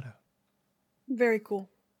 that's my shout out. Very cool.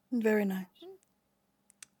 Very nice.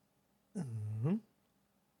 Mm-hmm.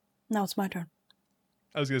 Now it's my turn.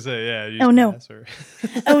 I was gonna say, yeah. Oh no.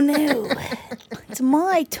 Oh no. It's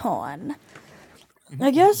my turn.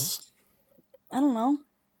 I guess. I don't know.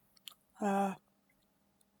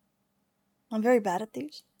 I'm very bad at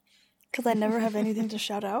these. because I never have anything to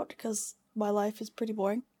shout out because my life is pretty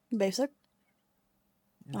boring and basic.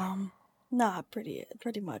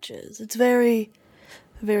 Pretty much is. It's very,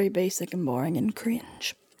 very basic and boring and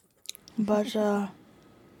cringe. But I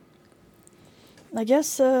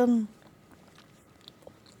guess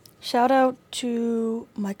shout out to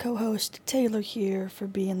my co-host Taylor here for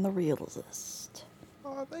being the realist.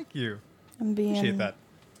 Oh, thank you. And being appreciate that.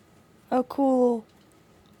 A cool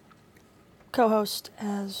co-host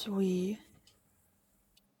as we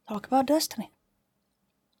talk about Destiny.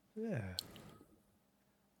 Yeah,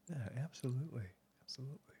 absolutely.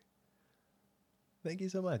 Thank you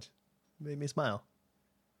so much. You made me smile.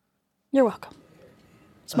 You're welcome.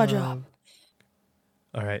 It's my job.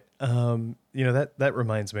 All right. That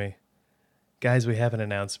reminds me, guys. We have an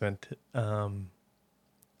announcement.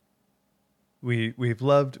 We've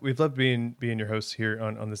loved being your hosts here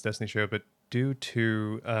on this Destiny show, but due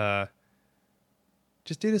to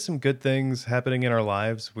some good things happening in our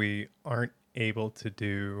lives, we aren't able to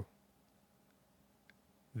do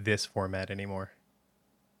this format anymore.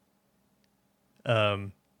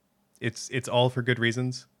 It's all for good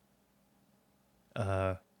reasons.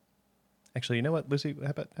 Actually, you know what, Lucy?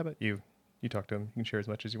 How about you? You talk to him. You can share as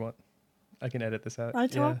much as you want. I can edit this out. I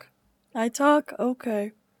talk?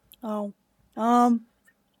 Okay. Oh.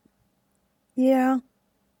 Yeah.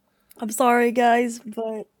 I'm sorry, guys,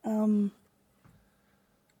 but,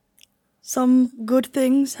 some good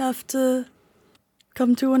things have to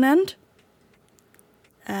come to an end.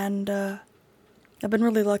 And, I've been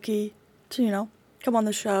really lucky to, come on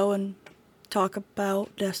the show and talk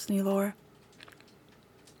about Destiny lore.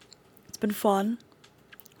 It's been fun.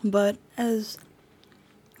 But as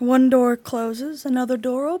one door closes, another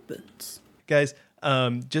door opens. Guys,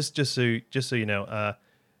 just so you know,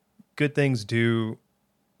 good things do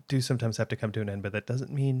sometimes have to come to an end, but that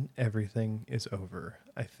doesn't mean everything is over.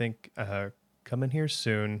 I think coming here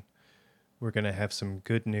soon, we're gonna have some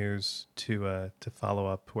good news to follow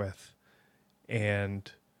up with,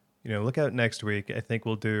 and look out next week. I think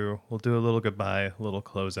we'll do a little goodbye, a little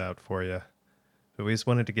closeout for you. But we just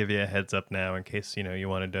wanted to give you a heads up now in case you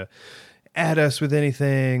wanted to add us with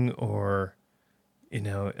anything or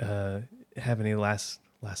have any last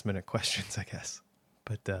minute questions, I guess.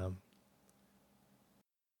 But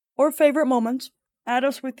or favorite moments. Add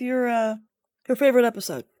us with your favorite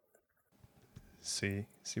episode. See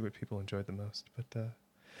what people enjoyed the most. But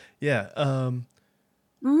yeah.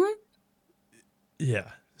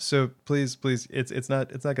 Yeah. So please, it's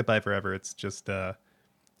not goodbye forever. It's just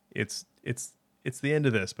it's the end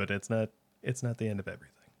of this, but it's not the end of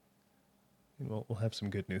everything. And we'll have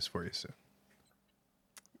some good news for you soon.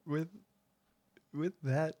 With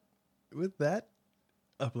that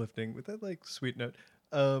uplifting, with that sweet note,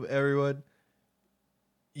 everyone,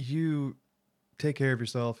 you take care of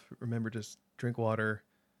yourself. Remember, just drink water.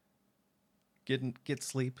 Get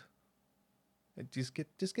sleep. Just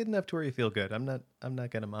get enough to where you feel good. I'm not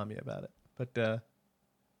gonna mom you about it, but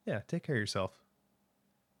yeah, take care of yourself.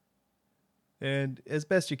 And as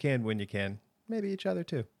best you can when you can, maybe each other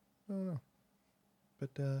too. I don't know,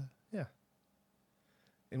 but yeah.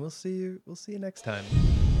 And we'll see you next time.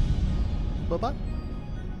 Bye-bye.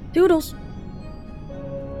 Doodles.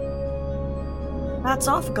 Hats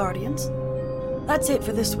off, Guardians. That's it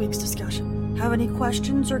for this week's discussion. Have any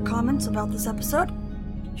questions or comments about this episode?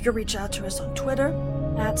 You can reach out to us on Twitter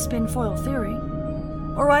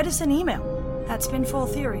 @SpinfoilTheory or write us an email at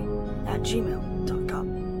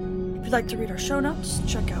spinfoiltheory@gmail.com. If you'd like to read our show notes,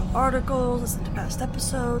 check out articles, listen to past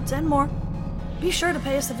episodes, and more, be sure to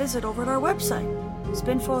pay us a visit over at our website,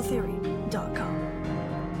 spinfoiltheory.com.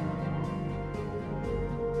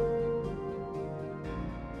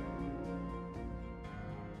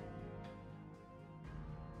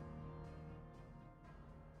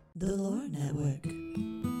 The Lore Network.